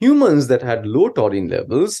humans that had low taurine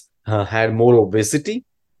levels had more obesity,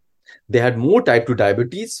 they had more type 2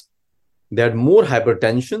 diabetes, they had more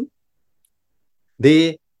hypertension,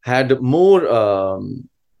 they had more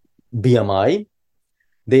BMI,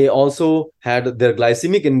 they also had their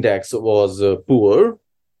glycemic index was poor,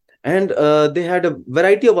 and they had a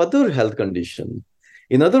variety of other health conditions.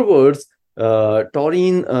 In other words, low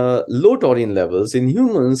taurine levels in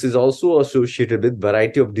humans is also associated with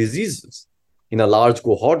variety of diseases in a large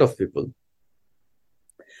cohort of people.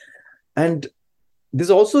 And this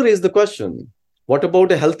also raised the question, what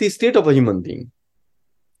about a healthy state of a human being?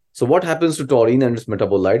 So what happens to taurine and its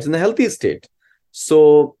metabolites in a healthy state?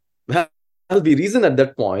 So we reason at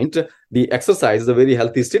that point, the exercise is a very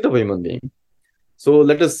healthy state of a human being. So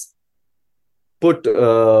let us put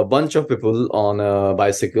a bunch of people on a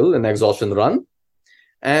bicycle, an exhaustion run,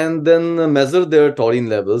 and then measure their taurine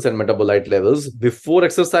levels and metabolite levels before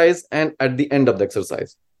exercise and at the end of the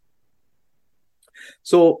exercise.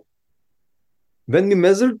 So when we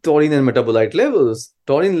measured taurine and metabolite levels,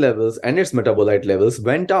 taurine levels and its metabolite levels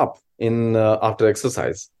went up in after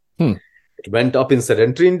exercise. It went up in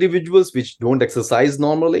sedentary individuals which don't exercise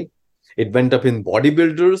normally. It went up in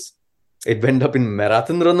bodybuilders. It went up in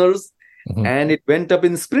marathon runners. Mm-hmm. And it went up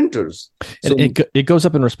in sprinters. So it goes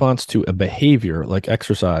up in response to a behavior like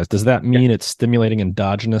exercise. Does that mean it's stimulating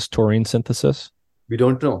endogenous taurine synthesis? We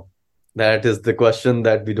don't know. That is the question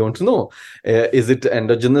that we don't know. Is it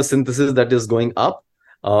endogenous synthesis that is going up?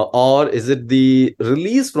 Or is it the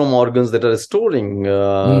release from organs that are storing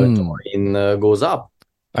taurine goes up?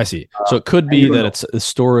 I see. So it could be that it's a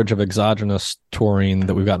storage of exogenous taurine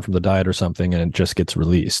that we've gotten from the diet or something, and it just gets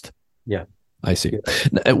released. Yeah. I see.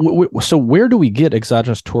 Yeah. So where do we get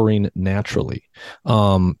exogenous taurine naturally?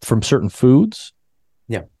 From certain foods?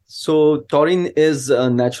 Yeah. So taurine is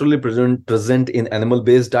naturally present in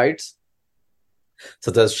animal-based diets,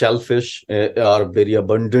 such as shellfish are very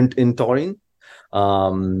abundant in taurine.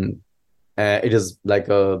 It is like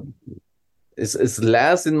it's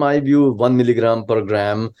less, in my view, 1 milligram per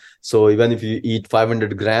gram. So even if you eat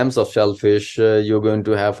 500 grams of shellfish, you're going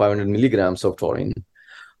to have 500 milligrams of taurine.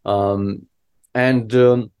 So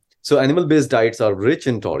animal-based diets are rich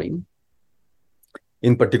in taurine,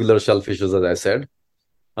 in particular shellfishes, as I said.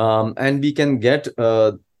 And we can get,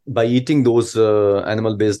 by eating those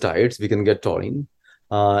animal-based diets, we can get taurine.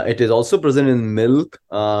 It is also present in milk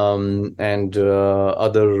and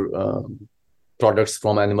other products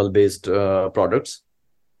from animal-based products.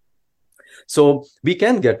 So we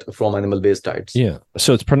can get from animal-based diets. Yeah.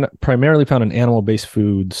 So it's primarily found in animal-based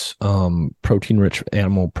foods, protein-rich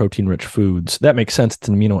foods. That makes sense. It's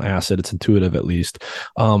an amino acid. It's intuitive, at least.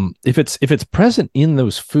 If it's present in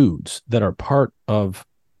those foods that are part of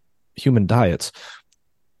human diets,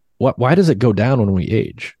 why does it go down when we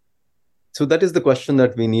age? So that is the question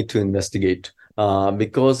that we need to investigate,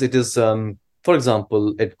 because it is, for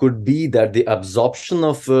example, it could be that the absorption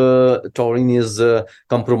of taurine is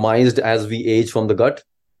compromised as we age from the gut,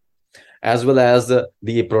 as well as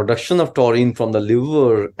the production of taurine from the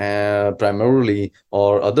liver primarily,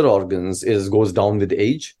 or other organs, goes down with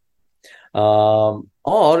age.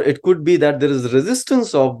 Or it could be that there is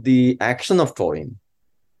resistance of the action of taurine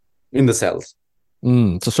in the cells.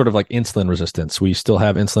 So sort of like insulin resistance. We still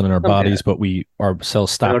have insulin in our bodies, but our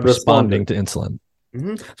cells stop responding to insulin.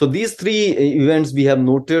 Mm-hmm. So these three events we have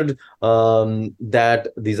noted that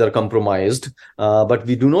these are compromised, but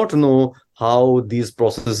we do not know how these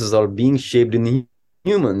processes are being shaped in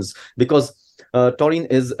humans, because taurine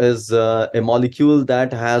is a molecule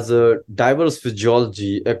that has a diverse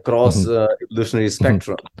physiology across evolutionary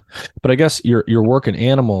spectrum. But I guess your work in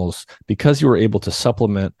animals, because you were able to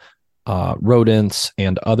supplement rodents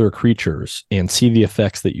and other creatures and see the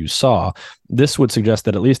effects that you saw, this would suggest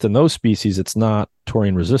that at least in those species, it's not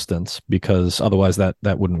taurine resistance, because otherwise that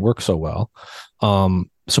wouldn't work so well.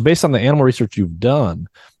 So based on the animal research you've done,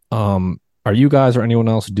 are you guys or anyone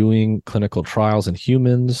else doing clinical trials in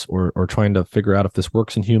humans, or trying to figure out if this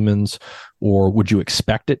works in humans, or would you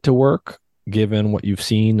expect it to work given what you've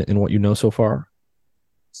seen and what you know so far?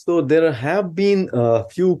 So there have been a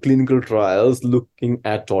few clinical trials looking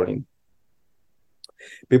at taurine.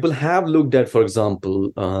 People have looked at, for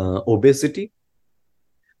example, obesity.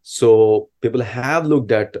 So people have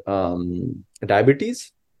looked at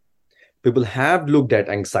diabetes. People have looked at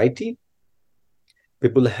anxiety.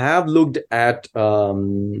 People have looked at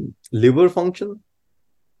liver function.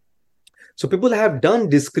 So people have done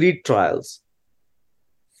discrete trials.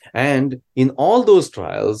 And in all those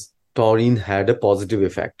trials, taurine had a positive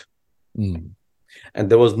effect. And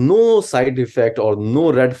there was no side effect or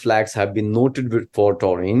no red flags have been noted for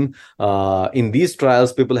taurine. In these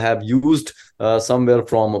trials, people have used somewhere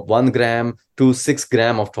from 1 gram to 6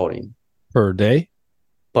 gram of taurine. Per day?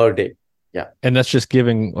 Per day, yeah. And that's just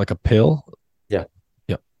giving like a pill? Yeah.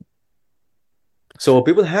 Yeah. So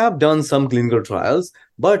people have done some clinical trials,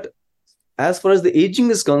 but as far as the aging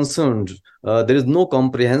is concerned, there is no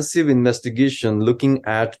comprehensive investigation looking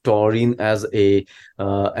at taurine as an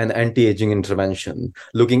anti-aging intervention,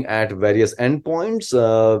 looking at various endpoints,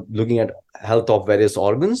 looking at health of various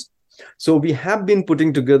organs. So we have been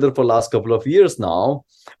putting together for last couple of years now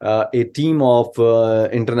a team of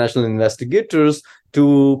international investigators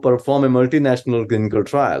to perform a multinational clinical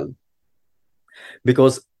trial,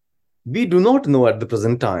 because we do not know at the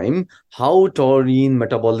present time how taurine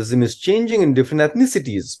metabolism is changing in different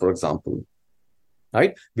ethnicities, for example.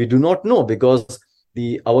 Right? We do not know, because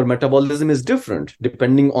our metabolism is different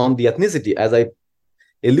depending on the ethnicity. As I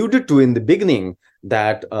alluded to in the beginning,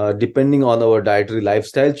 that depending on our dietary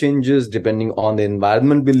lifestyle changes, depending on the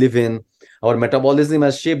environment we live in, our metabolism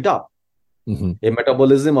has shaped up. A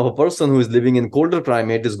metabolism of a person who is living in colder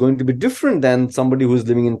climate is going to be different than somebody who is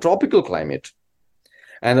living in tropical climate.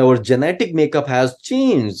 And our genetic makeup has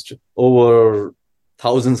changed over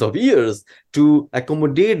thousands of years to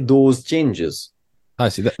accommodate those changes. I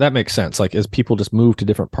see. That makes sense. Like, as people just move to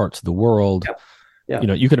different parts of the world,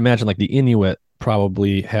 you could imagine like the Inuit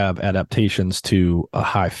probably have adaptations to a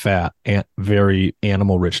high fat and very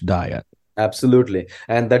animal rich diet. Absolutely.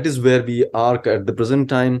 And that is where we are at the present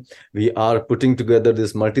time. We are putting together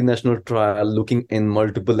this multinational trial, looking in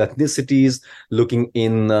multiple ethnicities, looking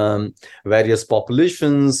in various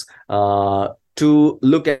populations, to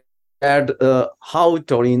look at how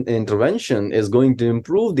taurine intervention is going to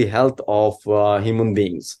improve the health of human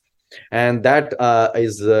beings. And that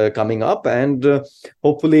is coming up, and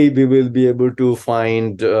hopefully we will be able to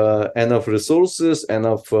find enough resources,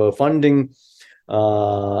 enough funding. There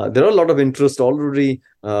are a lot of interest already.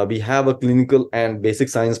 We have a clinical and basic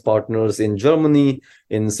science partners in Germany,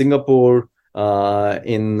 in Singapore,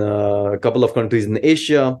 in a couple of countries in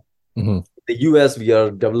Asia. The US, we are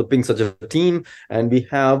developing such a team, and we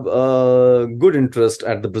have good interest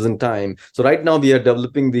at the present time. So right now we are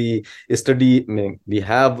developing the study. We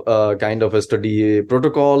have a kind of a study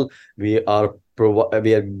protocol. We are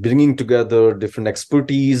bringing together different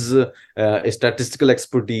expertise, statistical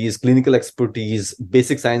expertise, clinical expertise,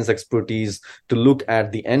 basic science expertise, to look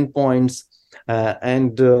at the endpoints.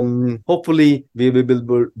 And hopefully we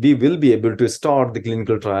will be able to start the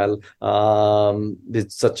clinical trial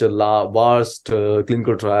with such a vast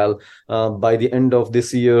clinical trial by the end of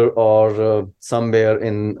this year, or somewhere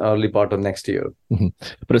in early part of next year.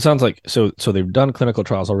 But it sounds like so they've done clinical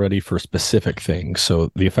trials already for specific things.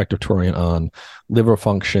 So the effect of taurine on liver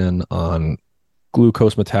function, on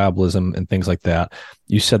glucose metabolism and things like that.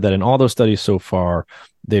 You said that in all those studies so far,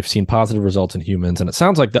 they've seen positive results in humans. And it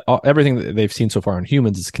sounds like everything that they've seen so far in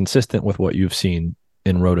humans is consistent with what you've seen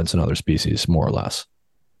in rodents and other species, more or less.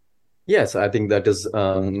 Yes, I think that is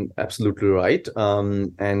absolutely right.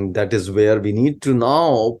 And that is where we need to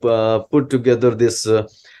now put together this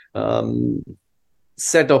um,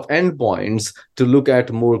 set of endpoints to look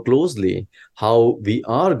at more closely how we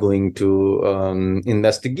are going to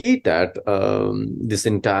investigate that this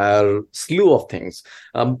entire slew of things.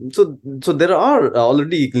 So there are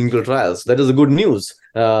already clinical trials. That is a good news.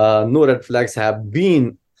 No red flags have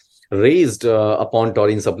been raised upon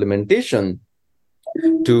taurine supplementation.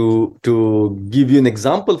 To give you an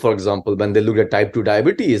example, for example, when they looked at type 2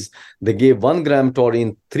 diabetes, they gave 1 gram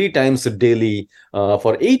taurine 3 times daily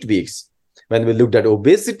for 8 weeks. When we looked at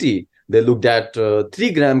obesity, they looked at 3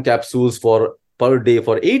 gram capsules per day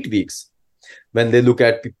for 8 weeks. When they look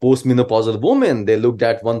at postmenopausal women, they looked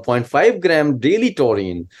at 1.5 gram daily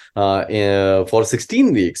taurine for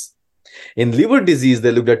 16 weeks. In liver disease,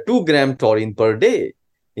 they looked at 2 gram taurine per day.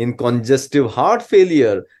 In congestive heart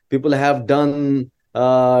failure, people have done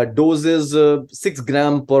doses 6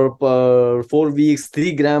 gram per 4 weeks,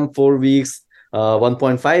 3 gram 4 weeks,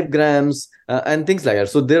 1.5 grams, and things like that.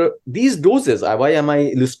 So these doses, why am I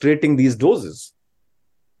illustrating these doses?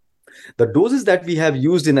 The doses that we have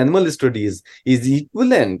used in animal studies is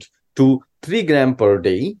equivalent to 3 gram per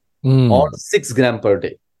day or 6 gram per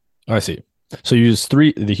day. I see. So you use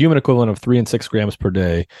the human equivalent of 3 and 6 grams per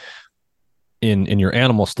day in your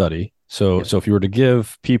animal study. So if you were to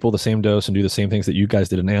give people the same dose and do the same things that you guys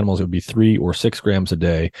did in animals, it would be 3 or 6 grams a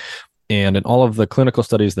day. And in all of the clinical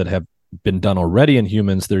studies that have been done already in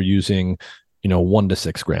humans, they're using, 1 to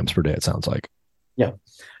 6 grams per day, it sounds like. Yeah.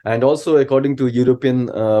 And also, according to European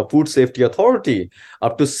Food Safety Authority,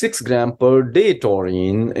 up to 6 gram per day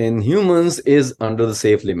taurine in humans is under the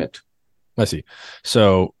safe limit. I see.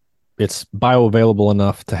 So it's bioavailable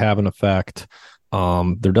enough to have an effect.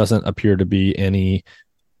 There doesn't appear to be any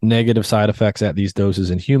negative side effects at these doses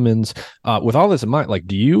in humans. With all this in mind,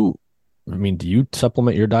 do you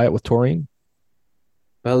supplement your diet with taurine?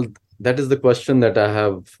 Well, that is the question that I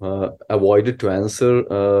have avoided to answer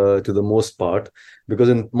to the most part, because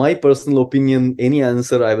in my personal opinion, any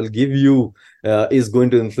answer I will give you is going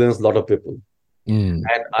to influence a lot of people. And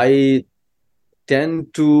I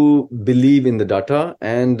tend to believe in the data,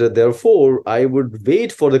 and therefore I would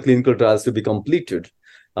wait for the clinical trials to be completed.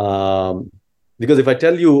 Because if I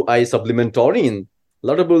tell you I supplement taurine, a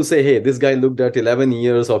lot of people say, hey, this guy looked at 11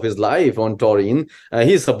 years of his life on taurine,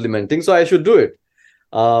 he's supplementing, so I should do it.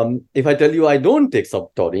 If I tell you I don't take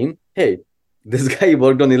taurine, hey, this guy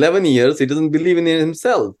worked on 11 years, he doesn't believe in it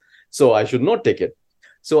himself, so I should not take it.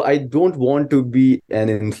 So I don't want to be an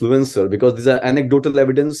influencer, because these are anecdotal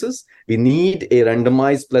evidences. We need a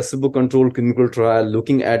randomized placebo-controlled clinical trial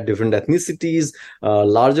looking at different ethnicities,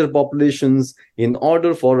 larger populations, in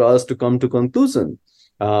order for us to come to conclusion.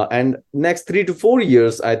 And next 3 to 4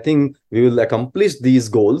 years, I think we will accomplish these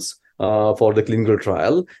goals for the clinical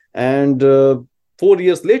trial. And 4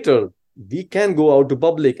 years later, we can go out to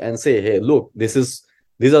public and say, hey, look, these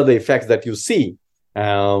are the effects that you see.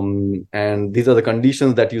 And these are the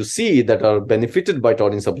conditions that you see that are benefited by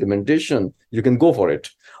taurine supplementation. You can go for it,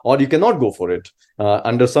 or you cannot go for it.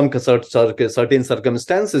 Under some certain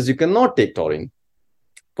circumstances, you cannot take taurine.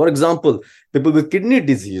 For example, people with kidney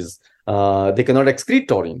disease, they cannot excrete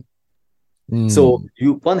taurine. So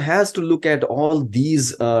one has to look at all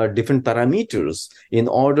these different parameters in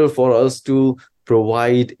order for us to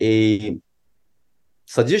provide a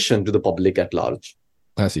suggestion to the public at large.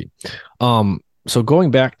 I see. So going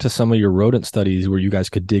back to some of your rodent studies where you guys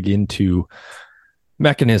could dig into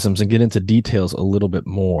mechanisms and get into details a little bit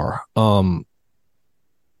more,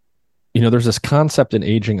 there's this concept in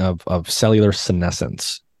aging of cellular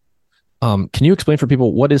senescence. Can you explain for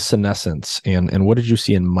people what is senescence and what did you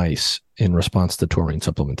see in mice in response to taurine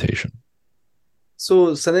supplementation?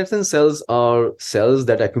 So senescent cells are cells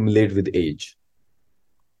that accumulate with age.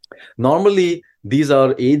 Normally, these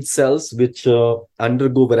are age cells which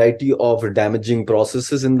undergo variety of damaging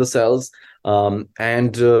processes in the cells,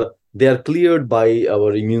 and they are cleared by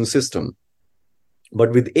our immune system.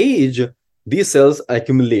 But with age, these cells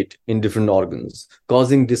accumulate in different organs,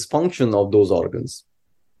 causing dysfunction of those organs.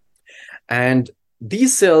 And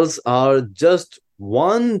these cells are just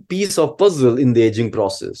one piece of puzzle in the aging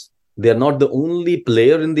process. They are not the only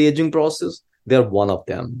player in the aging process. They are one of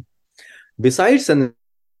them. Besides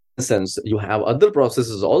senescence, you have other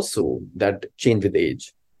processes also that change with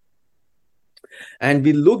age. And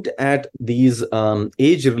we looked at these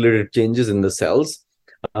age-related changes in the cells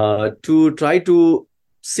to try to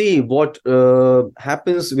see what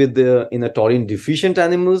happens with in a taurine deficient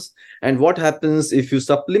animals, and what happens if you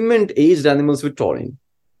supplement aged animals with taurine.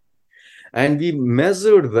 And we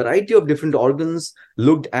measured variety of different organs,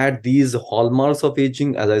 looked at these hallmarks of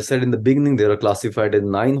aging. As I said in the beginning, they are classified in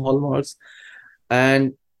 9 hallmarks.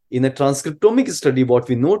 And in a transcriptomic study, what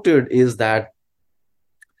we noted is that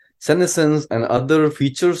senescence and other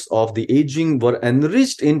features of the aging were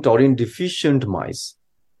enriched in taurine deficient mice,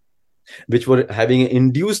 which were having an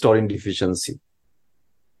induced taurine deficiency.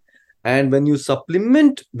 And when you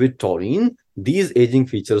supplement with taurine, these aging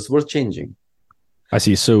features were changing. I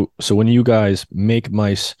see. So when you guys make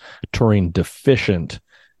mice taurine deficient,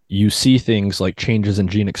 you see things like changes in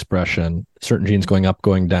gene expression, certain genes going up,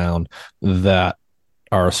 going down, that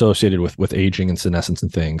are associated with aging and senescence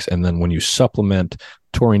and things. And then when you supplement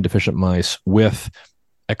taurine deficient mice with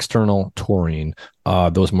external taurine,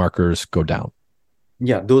 those markers go down.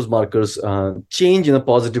 Yeah, those markers change in a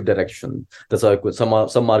positive direction. That's how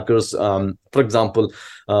some markers, for example,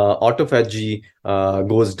 autophagy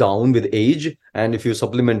goes down with age, and if you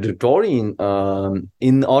supplement with taurine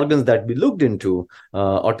in organs that we looked into,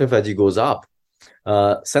 autophagy goes up.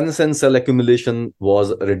 Senescent cell accumulation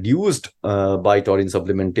was reduced by taurine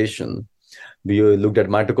supplementation. We looked at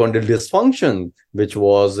mitochondrial dysfunction, which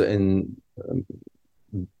was in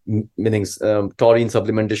meaning taurine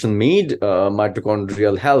supplementation made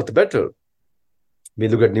mitochondrial health better. We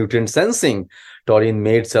look at nutrient sensing. Taurine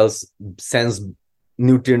made cells sense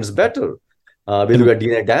nutrients better. We look at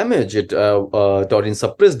DNA damage. Taurine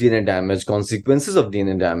suppressed DNA damage, consequences of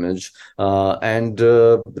DNA damage, and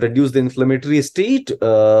reduce the inflammatory state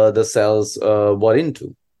the cells were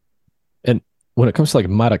into. And when it comes to like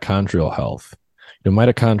mitochondrial health,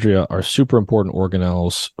 mitochondria are super important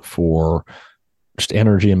organelles for just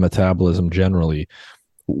energy and metabolism generally.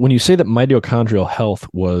 When you say that mitochondrial health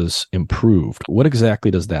was improved, what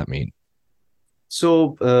exactly does that mean?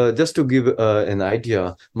 So just to give an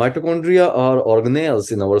idea, mitochondria are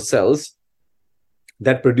organelles in our cells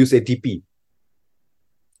that produce ATP.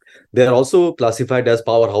 They are also classified as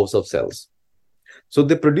powerhouse of cells. So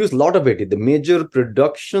they produce a lot of ATP. The major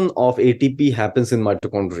production of ATP happens in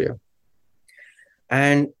mitochondria.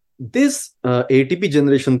 And this ATP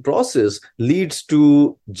generation process leads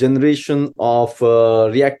to generation of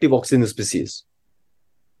reactive oxygen species.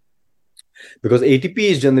 Because ATP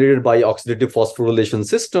is generated by oxidative phosphorylation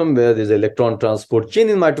system, where there's an electron transport chain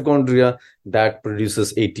in mitochondria that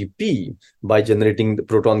produces ATP by generating the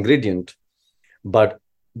proton gradient. But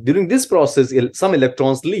during this process, some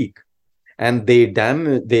electrons leak, and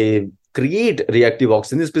they create reactive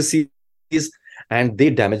oxygen species, and they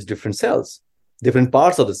damage different cells, different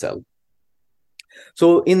parts of the cell.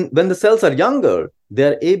 So when the cells are younger, they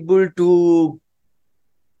are able to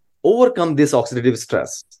overcome this oxidative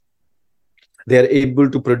stress. They are able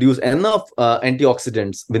to produce enough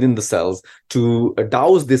antioxidants within the cells to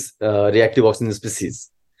douse this reactive oxygen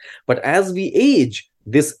species. But as we age,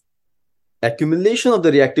 this accumulation of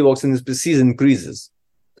the reactive oxygen species increases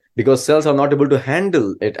because cells are not able to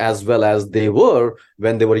handle it as well as they were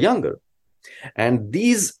when they were younger. And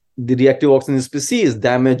the reactive oxygen species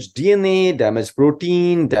damage DNA, damage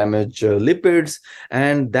protein, damage lipids,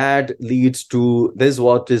 and that leads to this,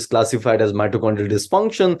 what is classified as mitochondrial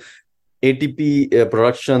dysfunction. ATP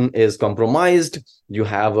production is compromised. You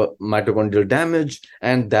have mitochondrial damage,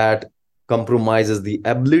 and that compromises the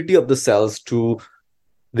ability of the cells to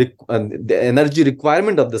the energy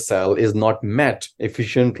requirement of the cell is not met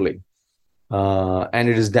efficiently. And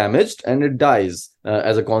it is damaged and it dies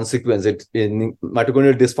as a consequence.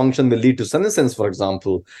 Mitochondrial dysfunction will lead to senescence, for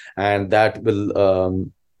example, and that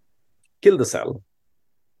will kill the cell.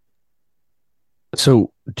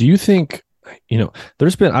 So do you think,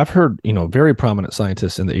 I've heard, very prominent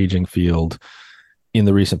scientists in the aging field in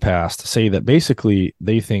the recent past say that basically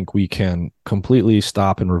they think we can completely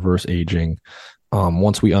stop and reverse aging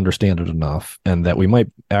once we understand it enough, and that we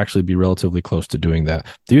might actually be relatively close to doing that.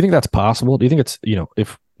 Do you think that's possible? Do you think it's,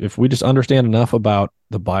 if we just understand enough about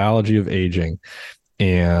the biology of aging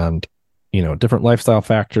and, different lifestyle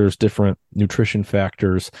factors, different nutrition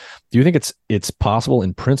factors, do you think it's possible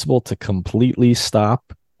in principle to completely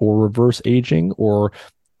stop or reverse aging, or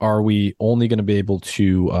are we only going to be able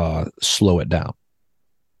to slow it down?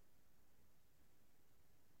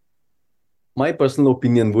 My personal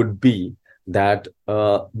opinion would be that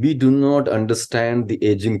we do not understand the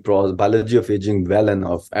aging biology of aging well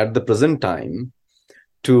enough at the present time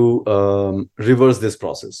to reverse this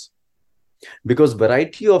process, because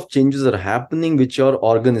variety of changes are happening which are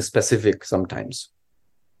organ specific sometimes.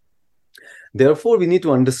 Therefore, we need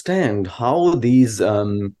to understand how these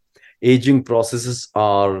aging processes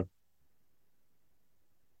are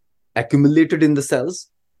accumulated in the cells?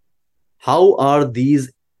 How are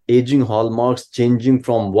these aging hallmarks changing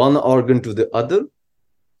from one organ to the other?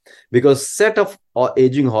 Because set of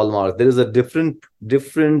aging hallmarks, there is a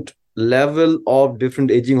different level of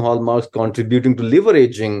different aging hallmarks contributing to liver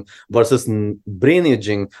aging versus brain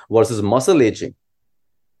aging versus muscle aging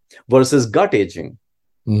versus gut aging.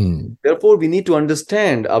 Therefore, we need to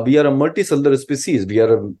understand we are a multicellular species. We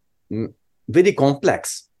are very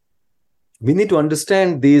complex. We need to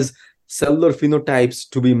understand these cellular phenotypes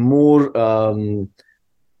to be more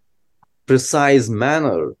precise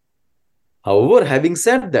manner. However, having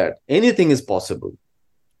said that, anything is possible.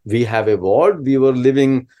 We have evolved. We were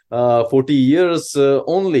living 40 years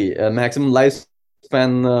only, maximum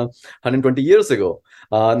lifespan 120 years ago.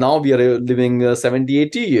 Now we are living 70,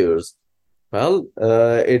 80 years. Well,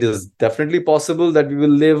 it is definitely possible that we will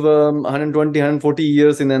live 120, 140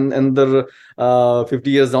 years in another 50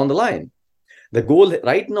 years down the line. The goal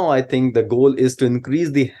right now, I think the goal is to increase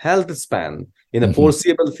the health span in a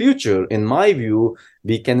foreseeable future. In my view,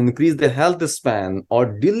 we can increase the health span or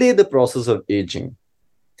delay the process of aging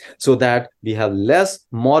so that we have less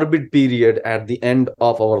morbid period at the end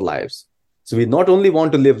of our lives. So we not only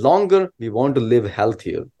want to live longer, we want to live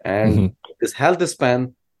healthier. And this health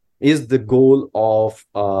span is the goal of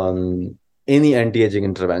any anti-aging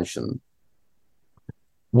intervention.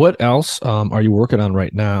 What else are you working on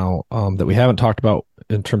right now that we haven't talked about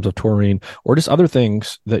in terms of taurine, or just other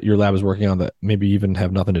things that your lab is working on that maybe even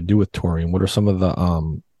have nothing to do with taurine? What are some of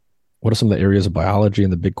the areas of biology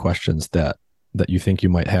and the big questions that you think you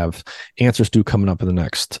might have answers to coming up in the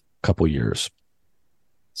next couple of years?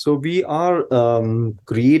 So we are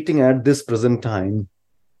creating at this present time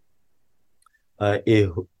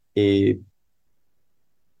a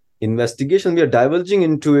investigation. We are diverging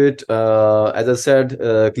into it. As I said,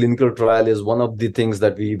 clinical trial is one of the things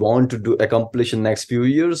that we want to accomplish in the next few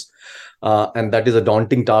years. And that is a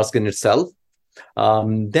daunting task in itself.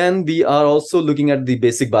 Then we are also looking at the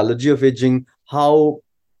basic biology of aging, how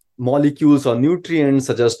molecules or nutrients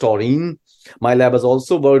such as taurine. My lab has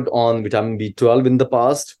also worked on vitamin B12 in the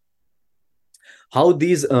past. How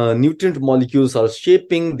these nutrient molecules are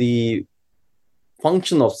shaping the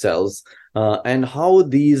function of cells, and how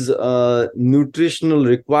these nutritional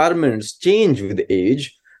requirements change with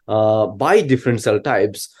age by different cell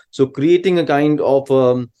types. So creating a kind of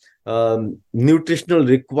nutritional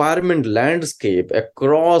requirement landscape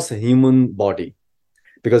across human body,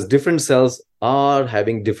 because different cells are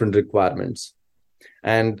having different requirements.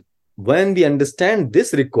 And when we understand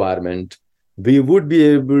this requirement, we would be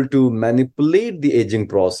able to manipulate the aging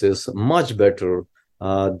process much better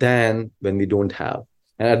than when we don't have.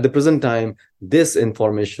 And at the present time, this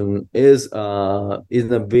information is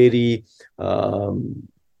in a very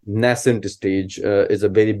nascent stage, is a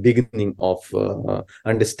very beginning of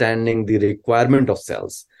understanding the requirement of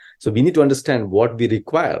cells. So we need to understand what we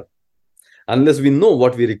require. Unless we know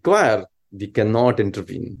what we require, we cannot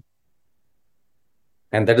intervene.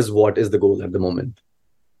 And that is what is the goal at the moment.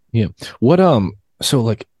 Yeah. So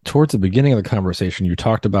like towards the beginning of the conversation, you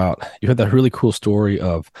talked about, you had that really cool story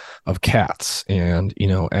of cats. And,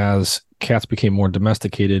 as cats became more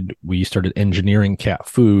domesticated, we started engineering cat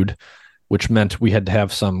food, which meant we had to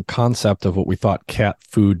have some concept of what we thought cat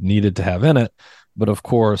food needed to have in it. But of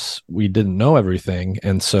course, we didn't know everything.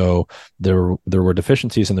 And so there were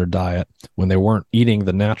deficiencies in their diet when they weren't eating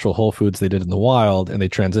the natural whole foods they did in the wild, and they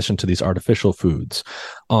transitioned to these artificial foods.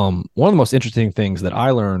 One of the most interesting things that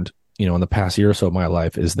I learned, in the past year or so of my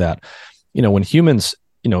life is that, when humans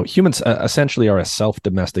essentially are a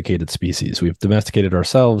self-domesticated species. We've domesticated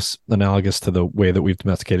ourselves analogous to the way that we've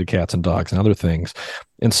domesticated cats and dogs and other things.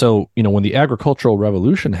 And so, when the agricultural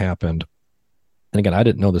revolution happened, and again, I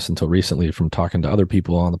didn't know this until recently from talking to other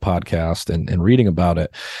people on the podcast and reading about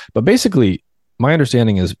it. But basically, my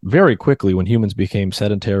understanding is very quickly when humans became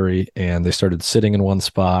sedentary and they started sitting in one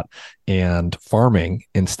spot and farming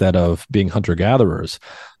instead of being hunter-gatherers,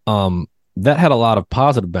 that had a lot of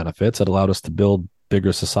positive benefits. It allowed us to build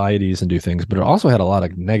bigger societies and do things, but it also had a lot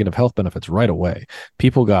of negative health benefits right away.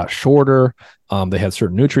 People got shorter. They had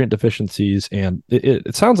certain nutrient deficiencies. And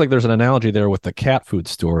it sounds like there's an analogy there with the cat food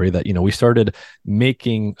story that, we started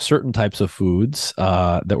making certain types of foods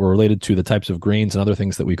that were related to the types of grains and other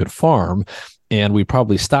things that we could farm. And we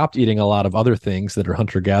probably stopped eating a lot of other things that our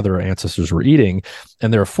hunter-gatherer ancestors were eating.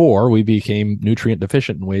 And therefore, we became nutrient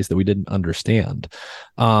deficient in ways that we didn't understand.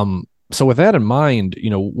 So with that in mind,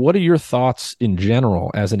 what are your thoughts in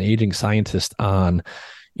general as an aging scientist on,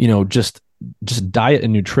 just diet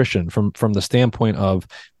and nutrition from the standpoint of,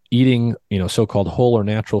 eating, so-called whole or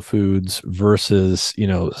natural foods versus,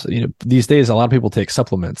 these days, a lot of people take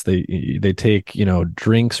supplements. They take,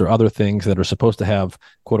 drinks or other things that are supposed to have,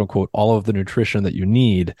 quote unquote, all of the nutrition that you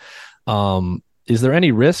need. Is there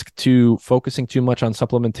any risk to focusing too much on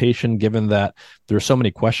supplementation, given that there's so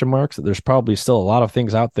many question marks, that there's probably still a lot of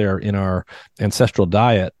things out there in our ancestral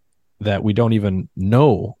diet that we don't even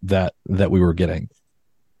know that we were getting?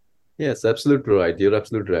 Yes, absolutely right. You're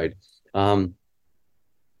absolutely right.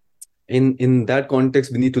 In that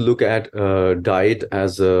context, we need to look at diet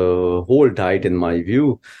as a whole diet, in my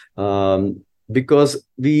view, because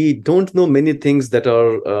we don't know many things that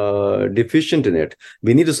are deficient in it.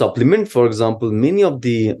 We need to supplement, for example, many of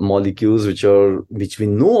the molecules which we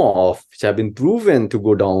know of, which have been proven to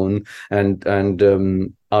go down and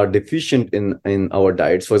are deficient in our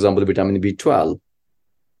diets. For example, vitamin B12.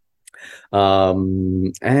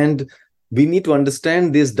 And we need to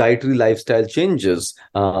understand these dietary lifestyle changes.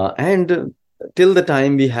 And till the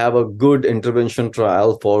time we have a good intervention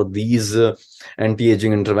trial for these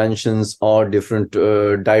anti-aging interventions or different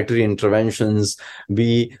dietary interventions,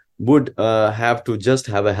 we would have to just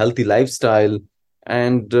have a healthy lifestyle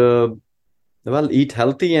and eat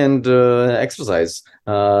healthy and exercise.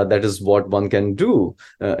 That is what one can do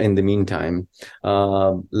in the meantime.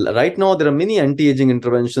 Right now, there are many anti-aging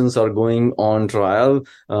interventions are going on trial,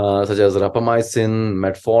 such as rapamycin,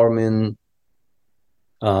 metformin,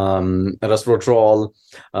 resveratrol,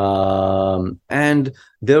 and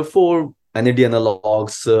therefore NAD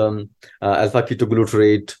analogs,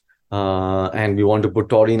 alpha-ketoglutarate, and we want to put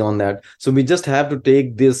taurine on that. So we just have to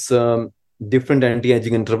take this different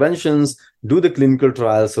anti-aging interventions, do the clinical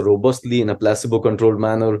trials robustly in a placebo-controlled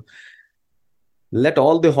manner, let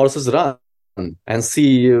all the horses run and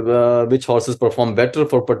see which horses perform better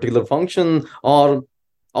for particular function, or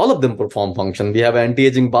all of them perform function. We have an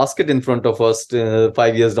anti-aging basket in front of us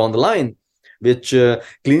 5 years down the line, which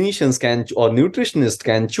clinicians can or nutritionists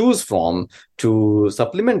can choose from to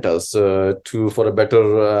supplement us for a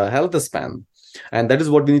better health span. And that is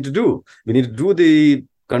what we need to do. We need to do the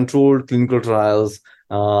controlled clinical trials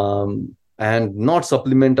and not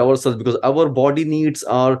supplement ourselves, because our body needs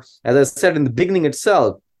are, as I said in the beginning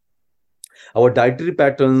itself, our dietary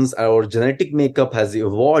patterns, our genetic makeup has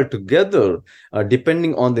evolved together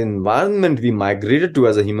depending on the environment we migrated to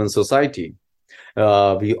as a human society.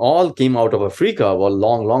 We all came out of Africa a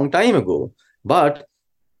long time ago, but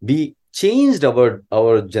we changed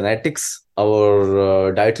our genetics,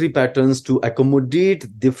 our dietary patterns to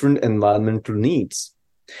accommodate different environmental needs.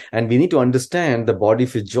 And we need to understand the body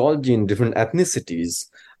physiology in different ethnicities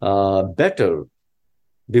better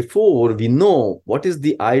before we know what is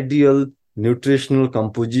the ideal nutritional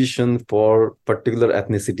composition for particular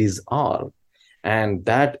ethnicities are. And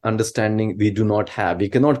that understanding we do not have.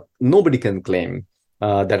 Nobody can claim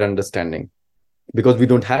that understanding, because we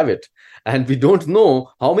don't have it. And we don't know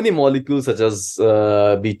how many molecules such as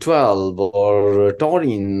B12 or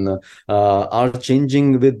taurine are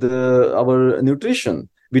changing with our nutrition.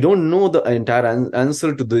 We don't know the entire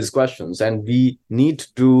answer to these questions, and we need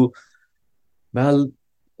to,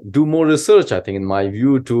 do more research, I think, in my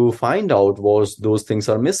view, to find out what those things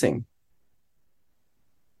are missing.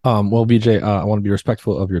 Well, Vijay, I want to be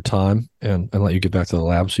respectful of your time and let you get back to the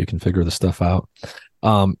lab so you can figure this stuff out.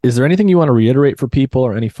 Is there anything you want to reiterate for people,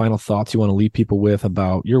 or any final thoughts you want to leave people with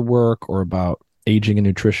about your work or about aging and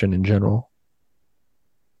nutrition in general?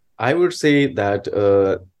 I would say that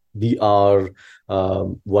we are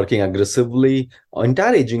working aggressively.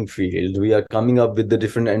 Entire aging field, we are coming up with the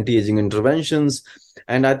different anti-aging interventions.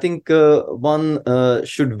 And I think one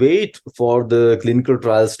should wait for the clinical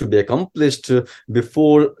trials to be accomplished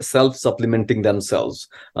before self-supplementing themselves,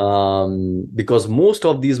 because most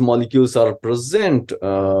of these molecules are present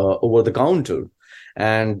over the counter.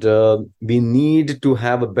 And we need to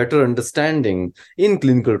have a better understanding in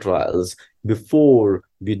clinical trials before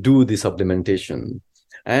we do the supplementation.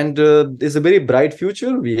 And it's a very bright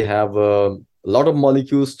future. We have a lot of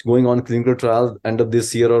molecules going on clinical trials end of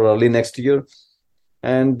this year or early next year.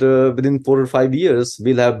 And within 4 or 5 years,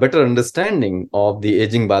 we'll have better understanding of the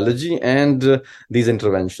aging biology and these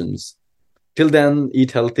interventions. Till then,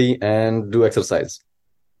 eat healthy and do exercise.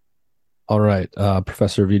 All right.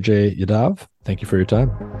 Professor Vijay Yadav, thank you for your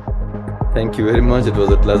time. Thank you very much. It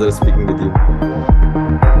was a pleasure speaking with you.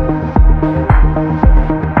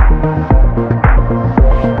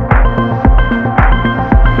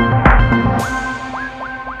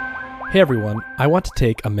 Hey everyone, I want to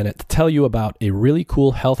take a minute to tell you about a really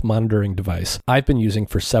cool health monitoring device I've been using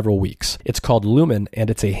for several weeks. It's called Lumen, and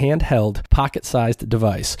it's a handheld, pocket-sized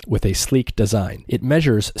device with a sleek design. It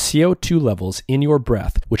measures CO2 levels in your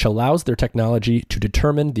breath, which allows their technology to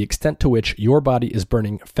determine the extent to which your body is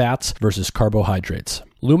burning fats versus carbohydrates.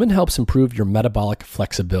 Lumen helps improve your metabolic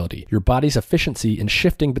flexibility, your body's efficiency in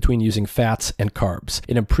shifting between using fats and carbs.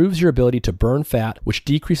 It improves your ability to burn fat, which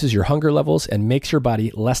decreases your hunger levels and makes your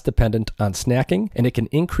body less dependent on snacking, and it can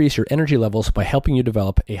increase your energy levels by helping you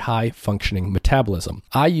develop a high-functioning metabolism.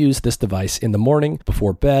 I use this device in the morning,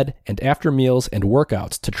 before bed, and after meals and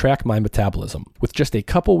workouts to track my metabolism. With just a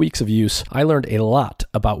couple weeks of use, I learned a lot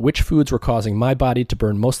about which foods were causing my body to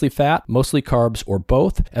burn mostly fat, mostly carbs, or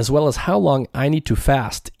both, as well as how long I need to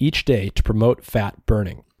fast each day to promote fat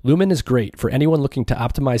burning. Lumen is great for anyone looking to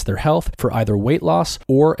optimize their health for either weight loss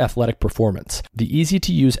or athletic performance. The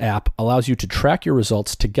easy-to-use app allows you to track your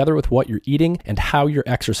results together with what you're eating and how you're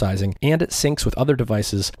exercising, and it syncs with other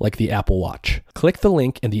devices like the Apple Watch. Click the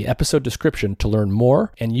link in the episode description to learn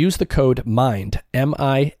more and use the code MIND,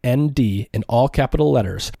 M-I-N-D, in all capital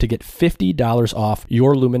letters to get $50 off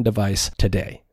your Lumen device today.